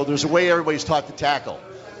a way everybody's taught to tackle,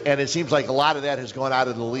 and it seems like a lot of that has gone out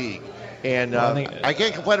of the league. And I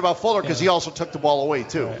can't complain about Fuller because he also took the ball away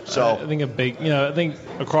too. Right. So I think I think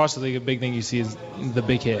across the league a big thing you see is the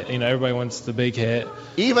big hit. Everybody wants the big hit.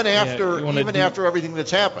 Even after everything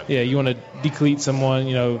that's happened. Yeah, you want to decleat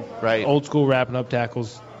someone. Right. Old school wrapping up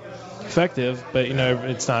tackles, effective, but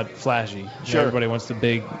it's not flashy. Sure. Everybody wants the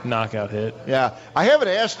big knockout hit. Yeah, I haven't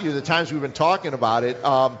asked you the times we've been talking about it.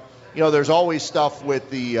 There's always stuff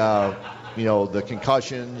with the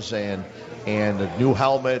concussions and the new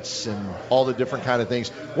helmets and all the different kind of things.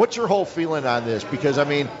 What's your whole feeling on this? Because,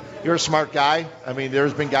 you're a smart guy.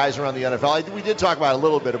 There's been guys around the NFL. We did talk about a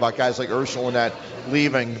little bit about guys like Urschel and that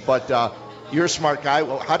leaving, but you're a smart guy.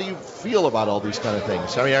 Well, how do you feel about all these kind of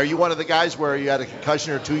things? Are you one of the guys where you had a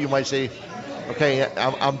concussion or two, you might say, okay,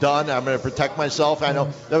 I'm done. I'm going to protect myself. I know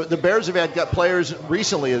the Bears have got players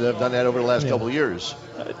recently that have done that over the last couple of years.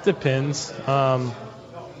 It depends.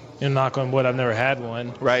 Knock on wood, I've never had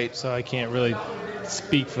one. Right. So I can't really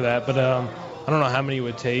speak for that. But I don't know how many it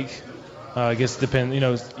would take. I guess it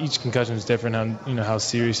depends. Each concussion is different on how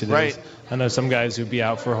serious it is. Right. I know some guys who'd be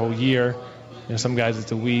out for a whole year. Some guys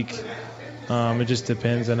it's a week. It just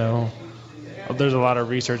depends. I know there's a lot of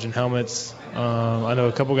research in helmets. I know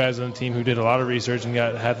a couple guys on the team who did a lot of research and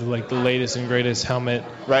had the latest and greatest helmet.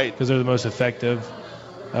 Right. Because they're the most effective.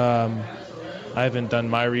 I haven't done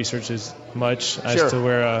my research as much as to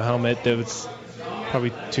wear a helmet that was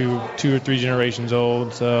probably two or three generations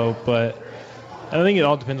old. But I think it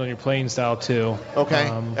all depends on your playing style too. Okay.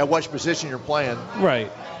 At what position you're playing. Right.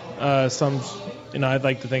 I'd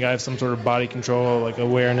like to think I have some sort of body control, like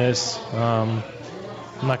awareness. I'm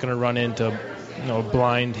not going to run into, a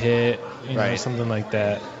blind hit, something like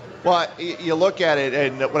that. Well, you look at it,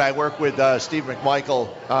 and when I work with Steve McMichael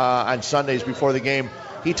on Sundays before the game,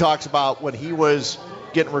 he talks about when he was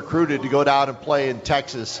getting recruited to go down and play in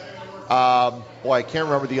Texas. I can't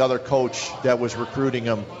remember the other coach that was recruiting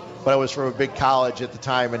him, but it was from a big college at the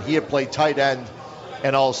time, and he had played tight end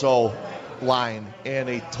and also line. And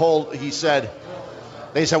they said,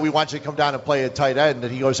 we want you to come down and play at tight end.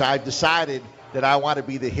 And he goes, I've decided that I want to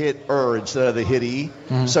be the hitter instead of the hittee.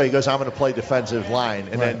 Mm-hmm. So he goes, I'm going to play defensive line.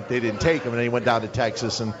 And then they didn't take him, and then he went down to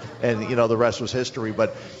Texas, and the rest was history.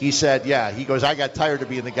 But he said, he goes, I got tired of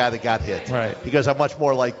being the guy that got hit. Right. He goes, I'm much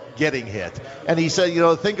more like getting hit. And he said,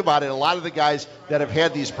 think about it. A lot of the guys that have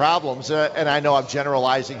had these problems, and I know I'm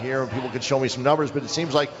generalizing here, and people can show me some numbers, but it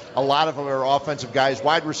seems like a lot of them are offensive guys.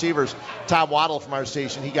 Wide receivers, Tom Waddle from our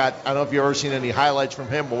station, I don't know if you've ever seen any highlights from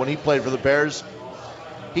him, but when he played for the Bears,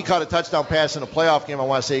 he caught a touchdown pass in a playoff game, I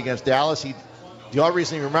want to say, against Dallas. The only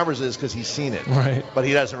reason he remembers it is because he's seen it. Right. But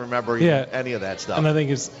he doesn't remember any of that stuff. And I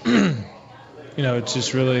think it's, it's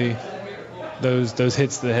just really, those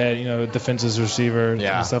hits to the head, defenseless receiver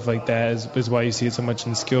and stuff like that is why you see it so much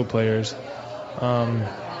in skilled players.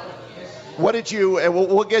 What did you? And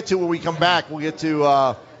we'll get to when we come back. We'll get to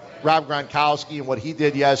Rob Gronkowski and what he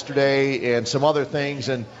did yesterday and some other things.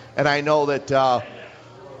 And I know that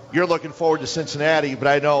you're looking forward to Cincinnati, but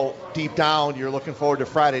I know deep down you're looking forward to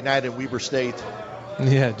Friday night in Weber State.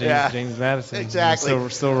 Yeah, James Madison. Exactly.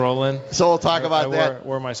 Still rolling. So we'll talk about that. I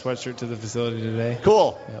wore my sweatshirt to the facility today.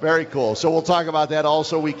 Cool. Yep. Very cool. So we'll talk about that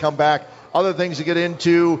also. We come back. Other things to get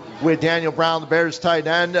into with Daniel Brown, the Bears tight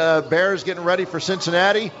end. Bears getting ready for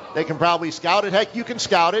Cincinnati. They can probably scout it. Heck, you can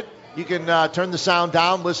scout it. You can turn the sound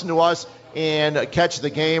down, listen to us, and catch the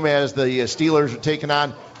game as the Steelers are taking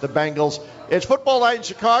on the Bengals. It's football night in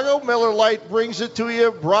Chicago. Miller Lite brings it to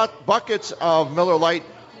you. Brought buckets of Miller Lite,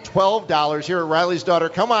 $12 here at Riley's Daughter.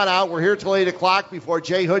 Come on out. We're here till 8 o'clock before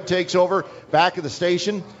Jay Hood takes over back at the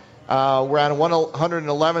station. We're on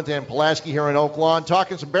 111th and Pulaski here in Oak Lawn,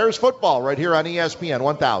 talking some Bears football right here on ESPN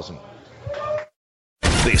 1000.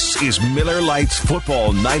 This is Miller Lite's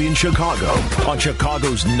Football Night in Chicago on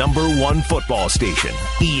Chicago's #1 football station,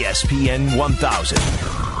 ESPN 1000.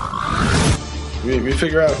 We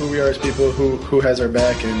figure out who we are as people, who has our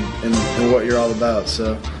back, and what you're all about.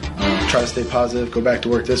 So try to stay positive, go back to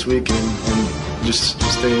work this week, and just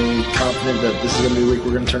stay confident that this is going to be the week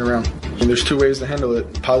we're going to turn around. And there's two ways to handle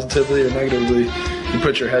it, positively or negatively. You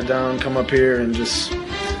put your head down, come up here, and just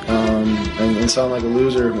and sound like a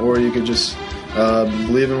loser, or you could just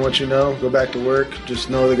believe in what you know, go back to work, just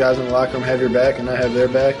know the guys in the locker room have your back and I have their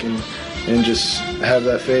back, and just have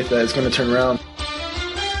that faith that it's going to turn around.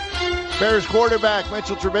 Bears quarterback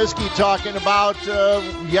Mitchell Trubisky talking about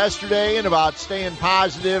yesterday and about staying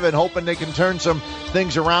positive and hoping they can turn some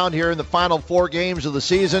things around here in the final 4 games of the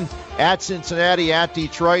season. At Cincinnati, at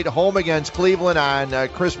Detroit, home against Cleveland on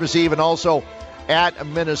Christmas Eve, and also at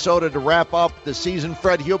Minnesota to wrap up the season.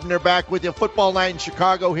 Fred Huebner back with you. Football Night in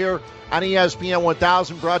Chicago here on ESPN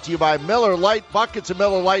 1000, brought to you by Miller Lite. Buckets of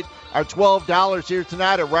Miller Lite are $12 here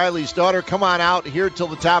tonight at Riley's Daughter. Come on out here till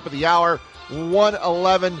the top of the hour.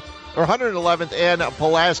 111th and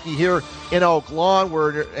Pulaski here in Oak Lawn.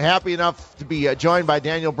 We're happy enough to be joined by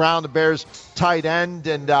Daniel Brown, the Bears tight end,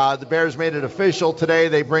 and the Bears made it official today.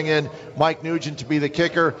 They bring in Mike Nugent to be the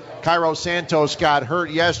kicker. Cairo Santos got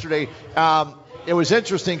hurt yesterday. It was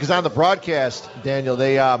interesting because on the broadcast, Daniel,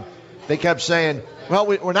 they kept saying, well,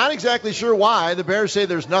 we're not exactly sure why. The Bears say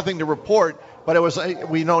there's nothing to report, but it was,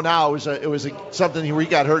 we know now it was something where he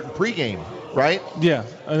got hurt in pregame, right? Yeah,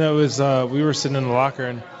 and it was we were sitting in the locker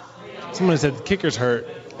and someone said the kicker's hurt,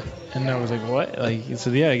 and I was like, what? Like, he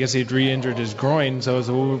said, yeah, I guess he'd re-injured his groin. So I was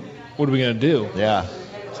like, well, what are we gonna do? Yeah.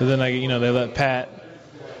 So then they let Pat,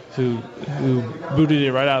 who booted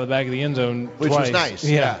it right out of the back of the end zone, which twice. was nice.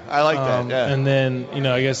 Yeah, I like that. Yeah. And then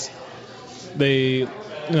I guess they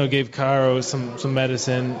gave Cairo some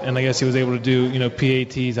medicine, and I guess he was able to do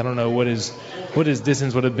PATs. I don't know what his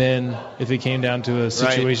distance would have been if it came down to a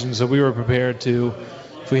situation. Right. So we were prepared to.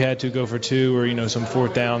 We had to go for 2 or some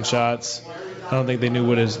 4th down shots. I don't think they knew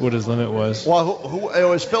what his limit was. Well, it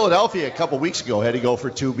was Philadelphia a couple weeks ago had to go for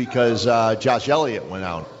 2 because Josh Elliott went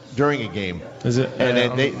out during a game. Is it? And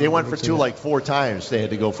then they went for 2 like 4 times. They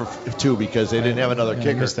had to go for 2 because they didn't have another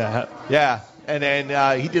kicker. I missed that. Yeah, and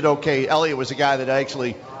then he did okay. Elliott was a guy that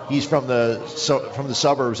actually he's from the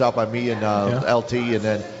suburbs out by me and LT, and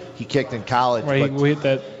then he kicked in college. Right, he hit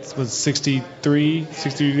that was 63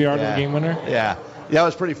 yard game winner. Yeah. That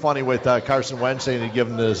was pretty funny with Carson Wentz saying he'd give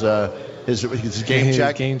him his game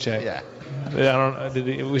check. Game check. Yeah. I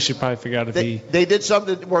don't. We should probably figure out if they did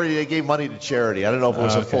something where they gave money to charity. I don't know if it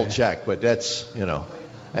was a full check, but that's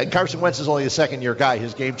And Carson Wentz is only a second-year guy.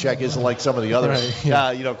 His game check isn't like some of the other,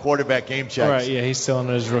 quarterback game checks. Right. Yeah, he's still on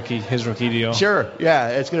his rookie deal. Sure. Yeah,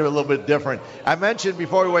 it's going to be a little bit different. I mentioned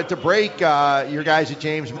before we went to break, your guys at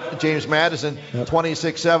James Madison,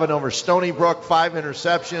 26-7 over Stony Brook, 5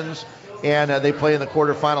 interceptions. And they play in the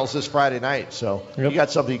quarterfinals this Friday night. So you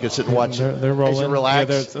got something you can sit and watch. They're rolling. As you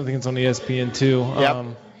relax. Yeah, I think it's on ESPN too. Yep.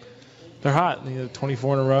 They're hot.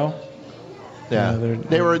 24 in a row. Yeah.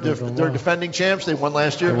 They're defending champs. They won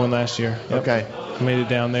last year? They won last year. Yep. Okay. Made it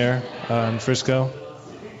down there in Frisco.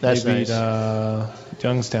 That's they beat nice.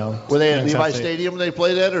 Youngstown. Were they at Levi Stadium they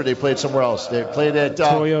played at, or they played somewhere else? They played at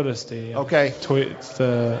Toyota Stadium. Okay.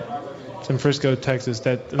 It's in Frisco, Texas.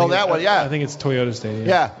 That one, yeah. I think it's Toyota Stadium.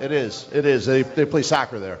 Yeah, it is. It is. They play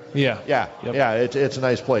soccer there. Yeah. Yeah. Yep. Yeah. It's a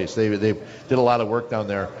nice place. They did a lot of work down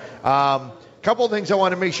there. Couple of things I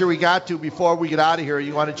want to make sure we got to before we get out of here.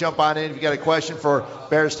 You want to jump on in if you got a question for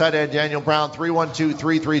Bears tight end Daniel Brown,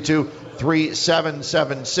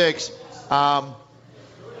 312-332-3776.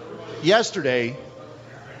 Yesterday,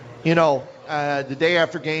 the day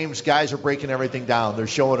after games, guys are breaking everything down. They're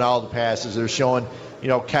showing all the passes. They're showing,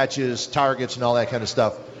 catches, targets, and all that kind of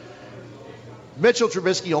stuff. Mitchell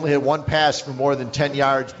Trubisky only had one pass for more than 10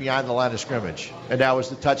 yards beyond the line of scrimmage, and that was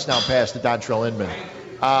the touchdown pass to Dontrell Inman.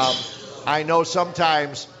 I know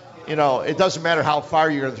sometimes, it doesn't matter how far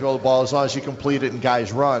you're going to throw the ball as long as you complete it and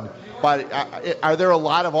guys run. But are there a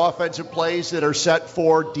lot of offensive plays that are set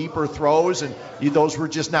for deeper throws, and those were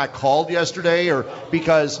just not called yesterday? Or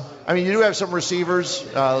because, you do have some receivers.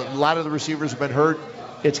 A lot of the receivers have been hurt.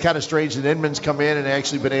 It's kind of strange that Inman's come in and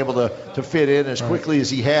actually been able to fit in as quickly as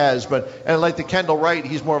he has. And like the Kendall Wright,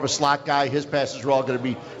 he's more of a slot guy. His passes are all going to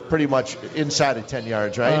be pretty much inside of 10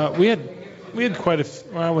 yards, right? We had quite a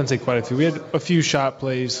few. Well, I wouldn't say quite a few. We had a few shot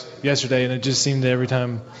plays yesterday, and it just seemed that every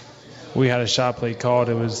time we had a shot play called,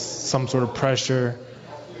 it was some sort of pressure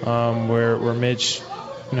where Mitch,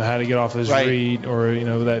 had to get off his read, or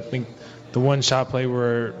that I think the one shot play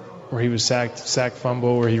where he was sacked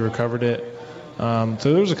fumble where he recovered it. So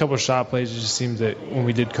there was a couple of shot plays. It just seems that when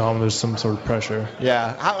we did call them, there's some sort of pressure.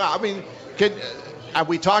 Yeah,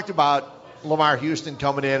 we talked about Lamar Houston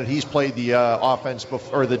coming in, and he's played the offense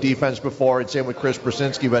or the defense before, and same with Chris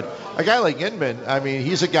Brzezinski. But a guy like Inman,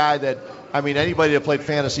 he's a guy that, anybody that played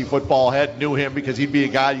fantasy football knew him because he'd be a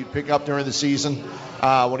guy you'd pick up during the season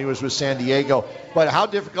when he was with San Diego. But how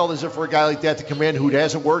difficult is it for a guy like that to come in who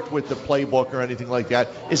hasn't worked with the playbook or anything like that?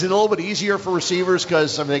 Is it a little bit easier for receivers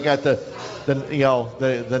because they got the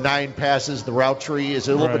 9 passes, the route tree? Is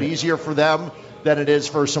it a little bit easier for them than it is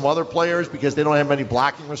for some other players because they don't have many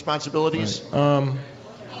blocking responsibilities? I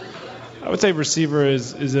would say receiver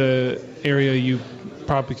is a area you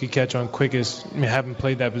probably could catch on quickest. Haven't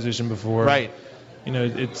played that position before. Right.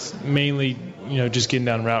 It's mainly, just getting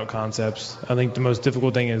down route concepts. I think the most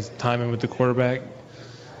difficult thing is timing with the quarterback,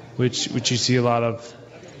 which you see a lot of.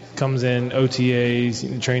 Comes in OTAs,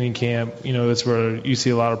 in training camp. That's where you see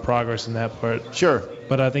a lot of progress in that part. Sure.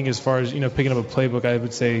 But I think as far as, picking up a playbook, I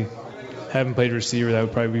would say having played receiver, that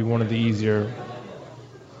would probably be one of the easier.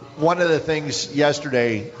 One of the things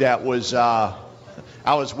yesterday that was I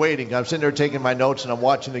was waiting. I'm sitting there taking my notes, and I'm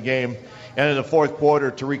watching the game. And in the fourth quarter,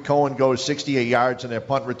 Tariq Cohen goes 68 yards on that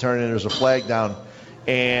punt return, and there's a flag down.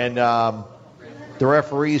 And the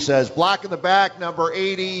referee says, block in the back, number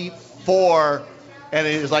 84. And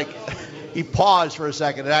it was like he paused for a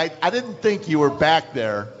second. And I didn't think you were back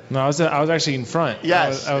there. No, I was actually in front.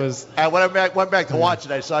 Yes. When I went back to watch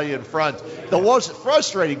it, I saw you in front. The most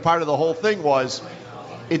frustrating part of the whole thing was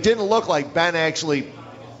it didn't look like Ben actually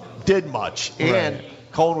did much. And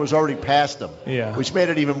Cohen was already past him, which made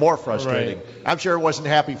it even more frustrating. Right. I'm sure it wasn't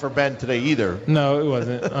happy for Ben today either. No, it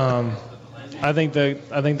wasn't. I think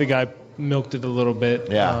the guy milked it a little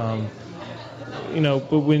bit. Yeah.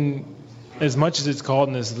 But when, as much as it's called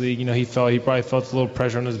in this league, he probably felt a little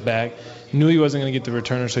pressure on his back. Knew he wasn't going to get the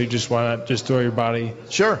returner, so why not just throw your body?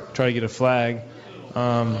 Sure. Try to get a flag.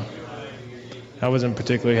 I wasn't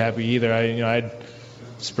particularly happy either. I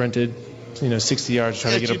sprinted 60 yards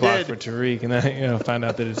trying to get a block for Tariq, and then find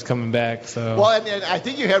out that it's coming back. So well, and I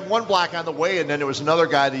think you had one block on the way, and then there was another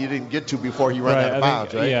guy that you didn't get to before he ran out of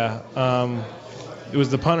bounds, right? Yeah. It was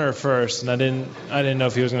the punter first, and I didn't know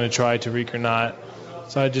if he was going to try Tariq or not.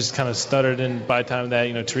 So I just kind of stuttered, and by the time that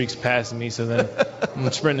Tariq's passing me, so then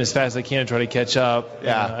I'm sprinting as fast as I can to try to catch up.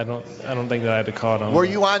 Yeah. I don't think that I had to call it on. Were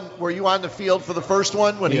you on the field for the first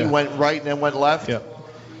one when he went right and then went left? Yeah.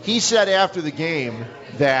 He said after the game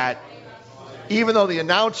that even though the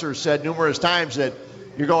announcer said numerous times that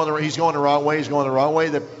he's going the wrong way,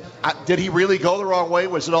 that did he really go the wrong way?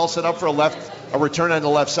 Was it all set up for a return on the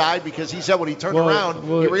left side? Because he said when he turned around,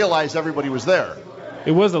 he realized everybody was there.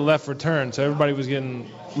 It was a left return, so everybody was getting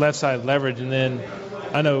left side leverage, and then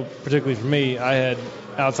I know particularly for me, I had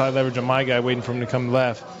outside leverage on my guy waiting for him to come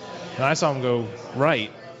left, and I saw him go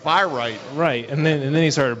right. Far right. Right, and then he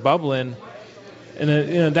started bubbling, and then,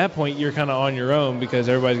 at that point you're kind of on your own because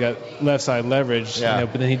everybody's got left side leverage. Yeah.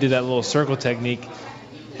 But then he did that little circle technique,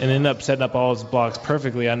 and ended up setting up all his blocks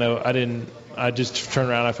perfectly. I just turned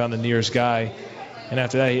around, I found the nearest guy. And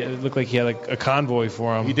after that, it looked like he had a convoy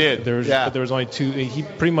for him. He did. But there was only 2. He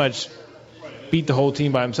pretty much beat the whole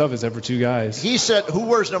team by himself except for 2 guys. He said, who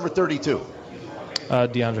wears number 32?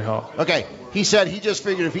 DeAndre Hall. Okay. He said he just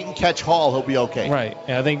figured if he can catch Hall, he'll be okay. Right.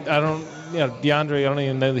 And DeAndre, I don't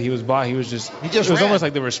even know that he was by. It was ran. almost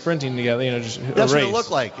like they were sprinting together, just a race. That's what it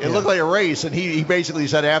looked like. It looked like a race, and he basically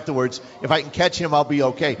said afterwards, if I can catch him, I'll be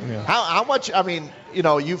okay. Yeah. How much,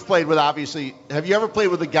 you've played with, obviously, have you ever played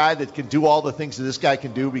with a guy that can do all the things that this guy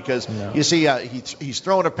can do? Because you see he's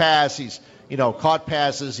thrown a pass, he's caught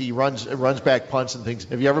passes, he runs back punts and things.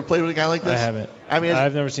 Have you ever played with a guy like this? I haven't.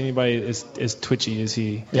 I've never seen anybody as twitchy as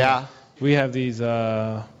he. Yeah. we have these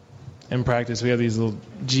in practice. We have these little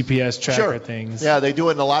GPS tracker things. Yeah, they do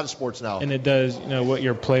it in a lot of sports now. And it does, what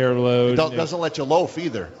your player load. It doesn't let you loaf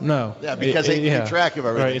either. No. Yeah, because they keep track of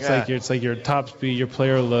everything. Right. It's like your top speed, your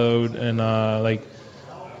player load, and like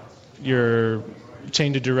your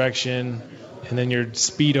change of direction, and then your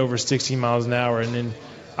speed over 60 miles an hour. And then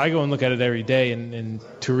I go and look at it every day, and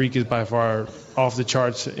Tariq is by far off the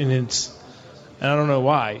charts, and I don't know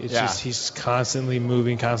why. It's just he's constantly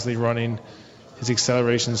moving, constantly running. His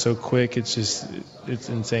acceleration is so quick. It's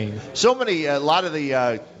insane. A lot of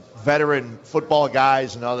the veteran football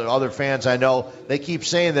guys and other fans I know, they keep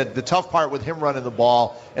saying that the tough part with him running the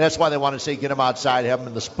ball, and that's why they want to say get him outside,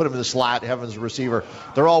 put him in the slot, have him as a receiver.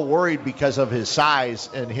 They're all worried because of his size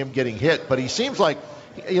and him getting hit. But he seems like,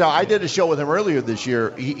 I did a show with him earlier this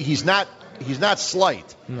year. He's not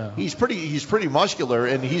slight. No. He's pretty muscular,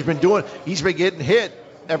 and he's been getting hit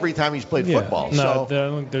every time he's played football. No,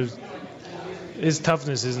 there's his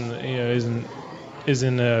toughness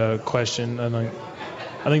isn't a question.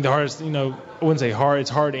 I think the hardest, I wouldn't say hard. It's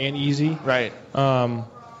hard and easy. Right.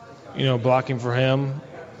 Blocking for him,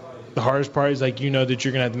 the hardest part is that you're going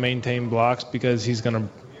to have to maintain blocks because he's going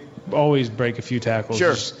to always break a few tackles.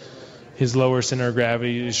 Sure. His lower center of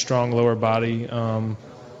gravity, his strong lower body. You don't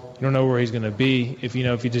know where he's going to be if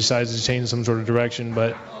he decides to change some sort of direction,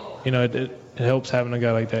 but it helps having a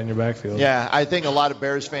guy like that in your backfield. Yeah, I think a lot of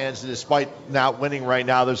Bears fans, despite not winning right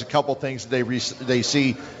now, there's a couple things that they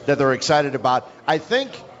see that they're excited about. I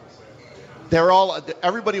think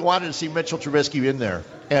everybody wanted to see Mitchell Trubisky in there.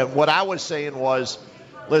 And what I was saying was,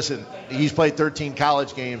 listen, he's played 13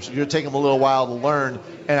 college games. It's going to take him a little while to learn.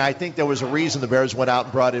 And I think there was a reason the Bears went out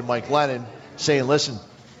and brought in Mike Lennon, saying, listen,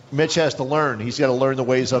 Mitch has to learn. He's got to learn the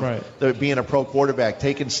ways of being a pro quarterback,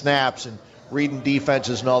 taking snaps and reading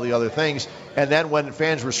defenses and all the other things. And then when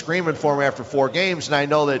fans were screaming for him after 4 games, and I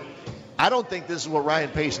don't think this is what Ryan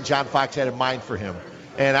Pace and John Fox had in mind for him.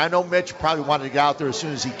 And I know Mitch probably wanted to get out there as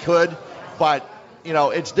soon as he could, but,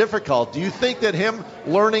 it's difficult. Do you think that him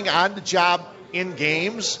learning on the job in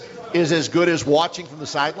games is as good as watching from the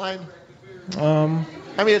sideline?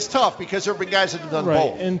 It's tough because there have been guys that have done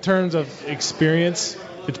both. In terms of experience,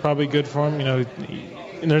 it's probably good for him.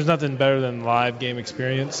 And there's nothing better than live game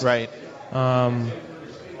experience. Right.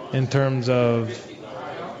 In terms of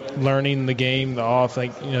learning the game,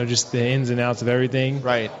 just the ins and outs of everything.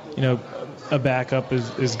 Right. A backup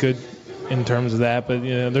is good in terms of that, but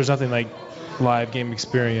there's nothing like live game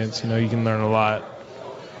experience. You can learn a lot.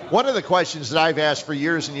 One of the questions that I've asked for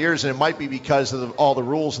years and years, and it might be because of all the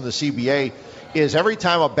rules in the CBA, is every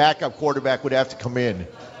time a backup quarterback would have to come in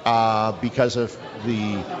because of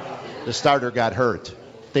the starter got hurt,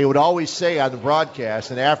 they would always say on the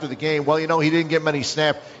broadcast and after the game, he didn't get many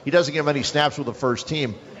snaps. He doesn't get many snaps with the first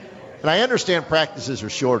team. And I understand practices are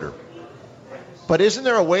shorter. But isn't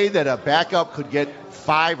there a way that a backup could get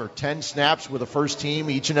 5 or 10 snaps with the first team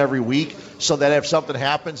each and every week so that if something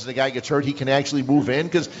happens and the guy gets hurt, he can actually move in?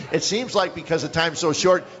 Because it seems like because the time's so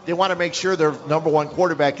short, they want to make sure their number one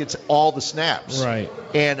quarterback gets all the snaps. Right.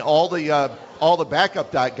 And all the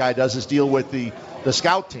backup guy does is deal with the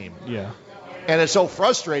scout team. Yeah. And it's so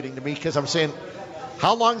frustrating to me because I'm saying,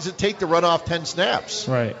 how long does it take to run off 10 snaps?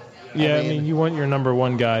 Right. Yeah, I mean, you want your number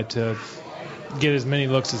one guy to get as many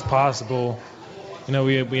looks as possible.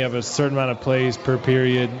 We have a certain amount of plays per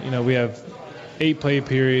period. We have 8 play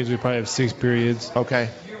periods. We probably have 6 periods. Okay.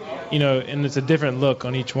 And it's a different look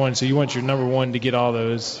on each one. So you want your number one to get all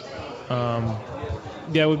those.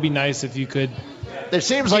 It would be nice if you could. It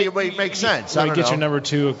seems like it would make sense. I don't know. Get your number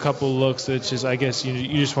two a couple looks. It's just, I guess you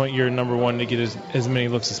just want your number one to get as many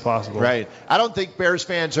looks as possible. Right. I don't think Bears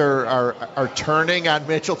fans are turning on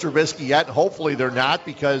Mitchell Trubisky yet. Hopefully they're not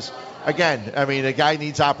because, again, a guy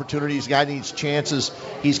needs opportunities. A guy needs chances.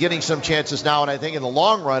 He's getting some chances now, and I think in the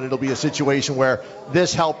long run it'll be a situation where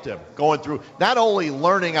this helped him going through not only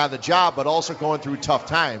learning on the job but also going through tough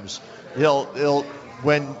times. He'll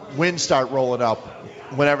when wins start rolling up,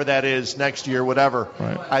 whenever that is, next year, whatever,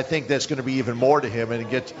 right. I think that's going to be even more to him.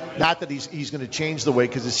 And not that he's going to change the way,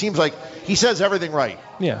 because it seems like he says everything right.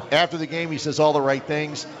 Yeah. After the game, he says all the right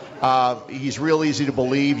things. He's real easy to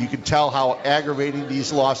believe. You can tell how aggravating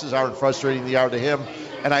these losses are and frustrating they are to him.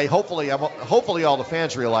 And hopefully all the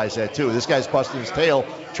fans realize that too. This guy's busting his tail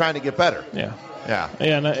trying to get better. Yeah. Yeah.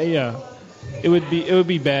 Yeah. It would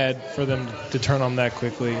be bad for them to turn on that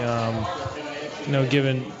quickly.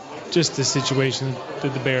 Given just the situation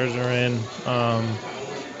that the Bears are in,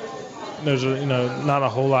 there's not a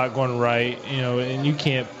whole lot going right, and you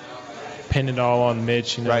can't pin it all on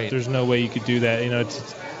Mitch. Right. There's no way you could do that.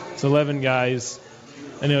 It's 11 guys.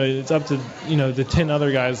 It's up to the 10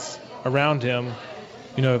 other guys around him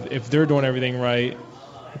if they're doing everything right,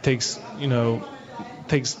 it takes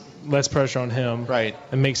less pressure on him, right,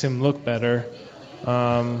 and makes him look better.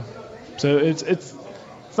 So it's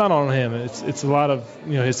not on him. It's a lot of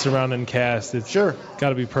his surrounding cast. It's got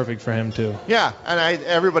to be perfect for him too. Yeah, and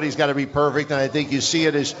everybody's got to be perfect, and I think you see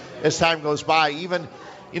it as time goes by. Even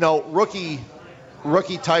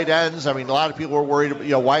rookie tight ends. I mean, a lot of people were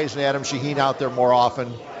worried. Why isn't Adam Shaheen out there more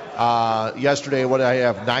often? Yesterday, what did I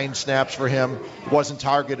have? 9 snaps for him. Wasn't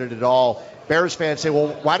targeted at all. Bears fans say, well,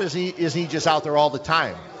 why isn't he just out there all the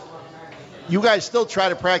time? You guys still try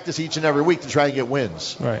to practice each and every week to try and get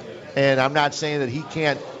wins. Right. And I'm not saying that he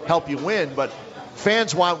can't help you win, but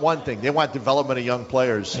fans want one thing. They want development of young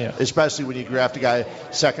players, especially when you draft a guy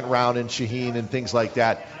second round in Shaheen and things like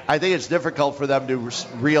that. I think it's difficult for them to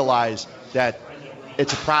realize that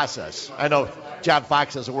it's a process. I know John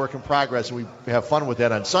Fox has a work in progress, and we have fun with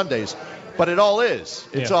that on Sundays, but it all is.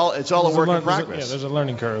 It's all a work in progress. There's a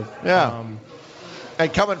learning curve. Yeah.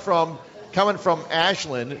 And coming from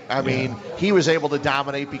Ashland, I mean, he was able to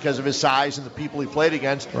dominate because of his size and the people he played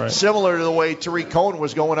against. Right. Similar to the way Tariq Cohen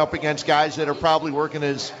was going up against guys that are probably working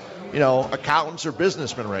as, accountants or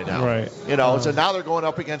businessmen right now. Right. So now they're going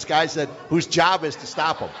up against guys whose job is to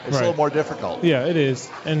stop them. It's a little more difficult. Yeah, it is.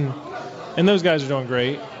 And those guys are doing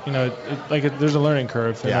great. There's a learning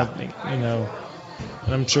curve. And and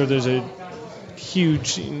I'm sure there's a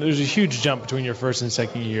huge jump between your first and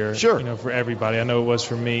second year. Sure. For everybody. I know it was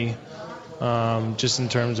for me. Just in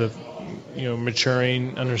terms of,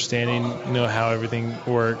 maturing, understanding, how everything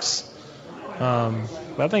works. But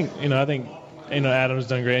I think Adam's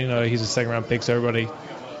done great. He's a second round pick, so everybody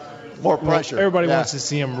more pressure. Everybody wants to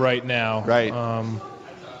see him right now. Right.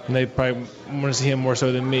 And they probably want to see him more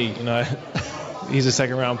so than me. He's a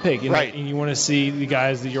second round pick. Right. And you want to see the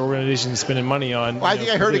guys that your organization is spending money on. Well, I think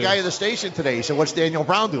I heard a guy at the station today. He said, "What's Daniel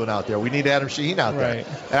Brown doing out there? We need Adam Shaheen out there." Right.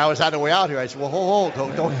 And I was on the way out here. I said, "Well, hold,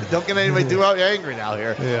 don't get anybody too angry now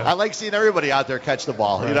here." Yeah. I like seeing everybody out there catch the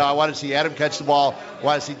ball. Right. I want to see Adam catch the ball. I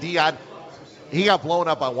want to see Dion. He got blown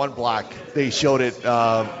up on one block. They showed it.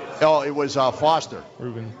 It was Foster.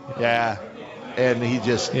 Ruben. Yeah. And he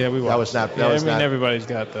just everybody's got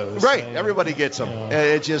those. Right, everybody gets them.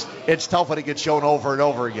 It's tough when it gets shown over and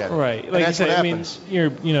over again. Right, like you said,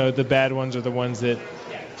 the bad ones are the ones that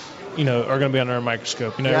are going to be under a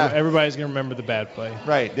microscope. Everybody's going to remember the bad play.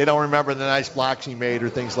 Right, they don't remember the nice blocks he made or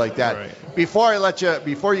things like that. Right.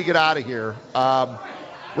 Before you get out of here, Rob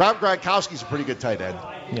Gronkowski's a pretty good tight end.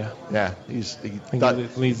 Yeah. He leads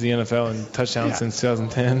the NFL in touchdowns since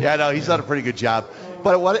 2010. Yeah, no, he's done a pretty good job.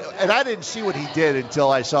 But I didn't see what he did until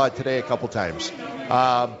I saw it today a couple times.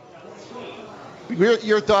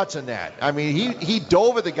 Your thoughts on that? I mean, he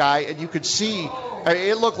dove at the guy, and you could see.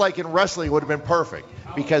 It looked like in wrestling it would have been perfect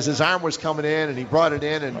because his arm was coming in, and he brought it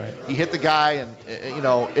in, and he hit the guy, and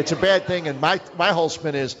it's a bad thing. And my whole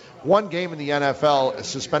spin is one game in the NFL,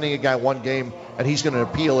 suspending a guy one game, and he's going to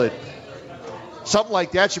appeal it. Something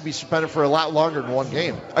like that should be suspended for a lot longer than one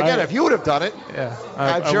game. Again, if you would have done it,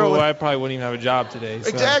 I probably wouldn't even have a job today. So.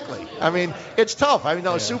 Exactly. I mean, it's tough. I mean,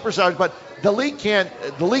 superstars, but the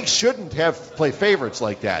league shouldn't have play favorites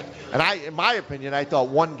like that. And in my opinion, I thought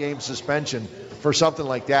 1 game suspension for something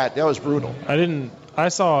like that was brutal. I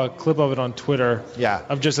saw a clip of it on Twitter. Yeah.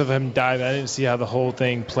 Of him diving. I didn't see how the whole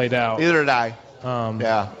thing played out. Neither did I.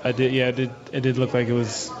 I did. Yeah, it did look like it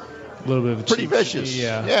was a little bit of a pretty vicious.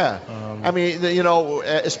 Yeah. I mean,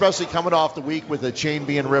 especially coming off the week with the chain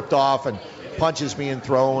being ripped off and punches being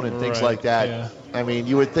thrown and things like that. Yeah. I mean,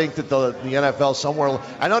 you would think that the NFL somewhere.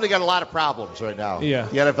 I know they got a lot of problems right now. Yeah.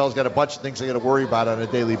 The NFL's got a bunch of things they got to worry about on a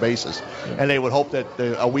daily basis, and they would hope that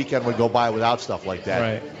a weekend would go by without stuff like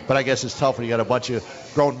that. Right. But I guess it's tough when you got a bunch of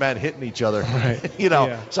grown men hitting each other. Right.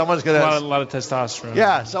 Someone's gonna a lot of testosterone.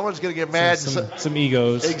 Yeah, someone's gonna get mad. Some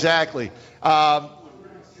egos. Exactly.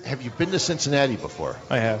 Have you been to Cincinnati before?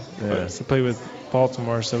 I have. Yeah. I played with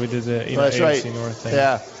Baltimore, so we did the That's AFC right. North thing.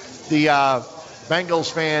 Yeah. The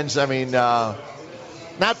Bengals fans, I mean,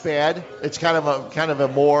 not bad. It's kind of a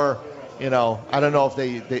more, I don't know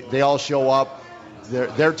if they all show up.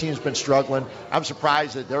 Their team's been struggling. I'm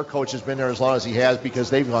surprised that their coach has been there as long as he has because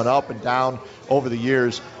they've gone up and down over the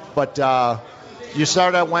years. But you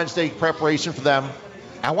start on Wednesday, preparation for them.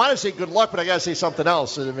 I want to say good luck, but I got to say something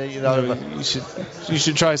else. I mean, you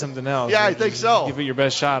should try something else. Yeah, I think so. Give it your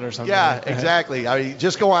best shot or something. Yeah, exactly. I mean,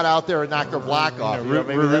 just go on out there and knock their block off.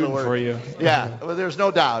 Maybe that'll work for you. Yeah, well, there's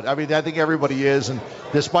no doubt. I mean, I think everybody is, and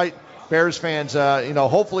despite Bears fans,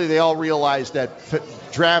 hopefully they all realize that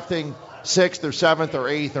drafting 6th or 7th or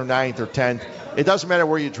 8th or 9th or 10th it doesn't matter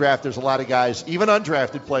where you draft. There's a lot of guys, even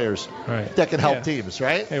undrafted players, right, that can help teams,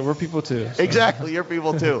 right? Hey, we're people too. So. Exactly, you're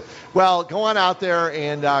people too. Well, go on out there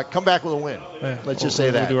and come back with a win. Yeah, Let's just say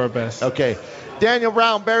that. We'll do our best. Okay. Daniel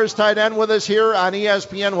Brown, Bears tight end, with us here on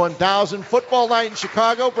ESPN 1000. Football Night in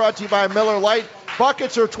Chicago, brought to you by Miller Lite.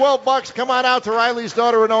 Buckets are $12. Come on out to Riley's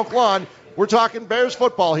Daughter in Oak Lawn. We're talking Bears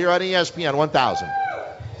football here on ESPN 1000.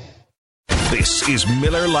 This is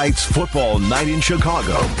Miller Lite's Football Night in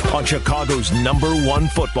Chicago on Chicago's #1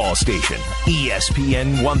 football station,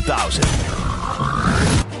 ESPN 1000.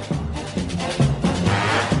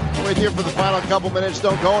 With you for the final couple minutes.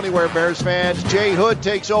 Don't go anywhere, Bears fans. Jay Hood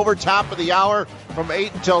takes over, top of the hour, from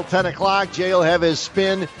 8 until 10 o'clock. Jay will have his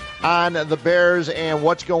spin on the Bears and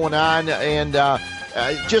what's going on. And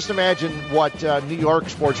just imagine what New York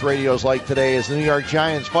sports radio is like today as the New York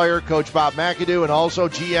Giants fire Coach Bob McAdoo and also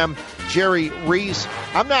GM Jerry Reese.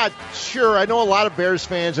 I'm not sure. I know a lot of Bears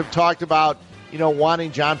fans have talked about,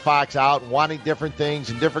 wanting John Fox out, wanting different things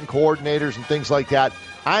and different coordinators and things like that.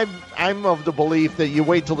 I'm of the belief that you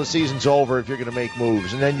wait till the season's over if you're going to make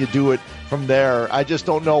moves, and then you do it from there. I just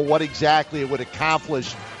don't know what exactly it would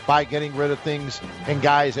accomplish by getting rid of things and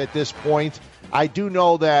guys at this point. I do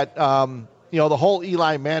know that the whole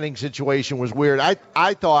Eli Manning situation was weird.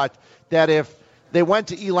 I thought that if they went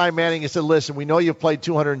to Eli Manning and said, listen, we know you've played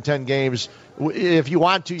 210 games. If you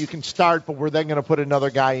want to, you can start, but we're then going to put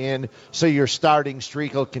another guy in so your starting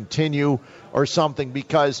streak will continue or something,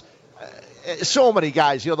 because so many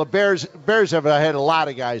guys, the Bears have had a lot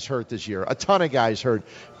of guys hurt this year, a ton of guys hurt.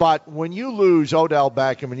 But when you lose Odell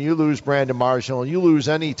Beckham and you lose Brandon Marshall and you lose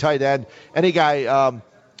any tight end, any guy,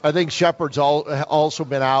 I think Shepard's also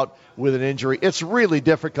been out with an injury. It's really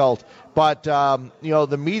difficult. But,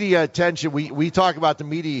 the media attention, we talk about the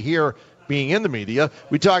media here being in the media.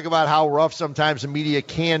 We talk about how rough sometimes the media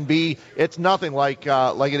can be. It's nothing like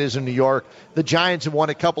it is in New York. The Giants have won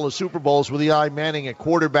a couple of Super Bowls with Eli Manning at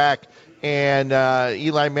quarterback, and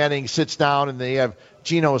Eli Manning sits down, and they have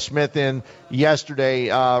Geno Smith in yesterday.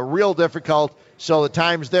 Real difficult. So the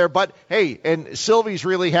time's there. But, hey, and Sylvie's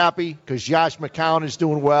really happy because Josh McCown is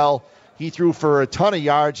doing well. He threw for a ton of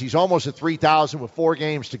yards. He's almost at 3,000 with 4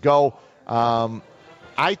 games to go.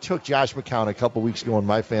 I took Josh McCown a couple weeks ago in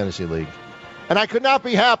my fantasy league, and I could not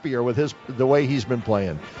be happier with the way he's been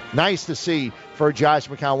playing. Nice to see for Josh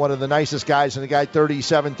McCown, one of the nicest guys, and a guy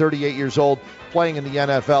 37, 38 years old playing in the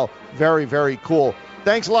NFL. Very, very cool.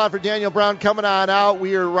 Thanks a lot for Daniel Brown coming on out.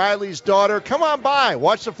 We are Riley's Daughter. Come on by.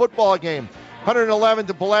 Watch the football game. 111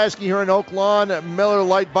 to Pulaski here in Oak Lawn. Miller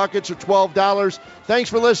Lite buckets are $12.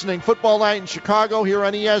 Thanks for listening. Football Night in Chicago here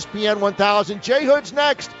on ESPN 1000. Jay Hood's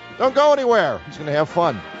next. Don't go anywhere. He's going to have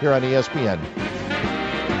fun here on ESPN.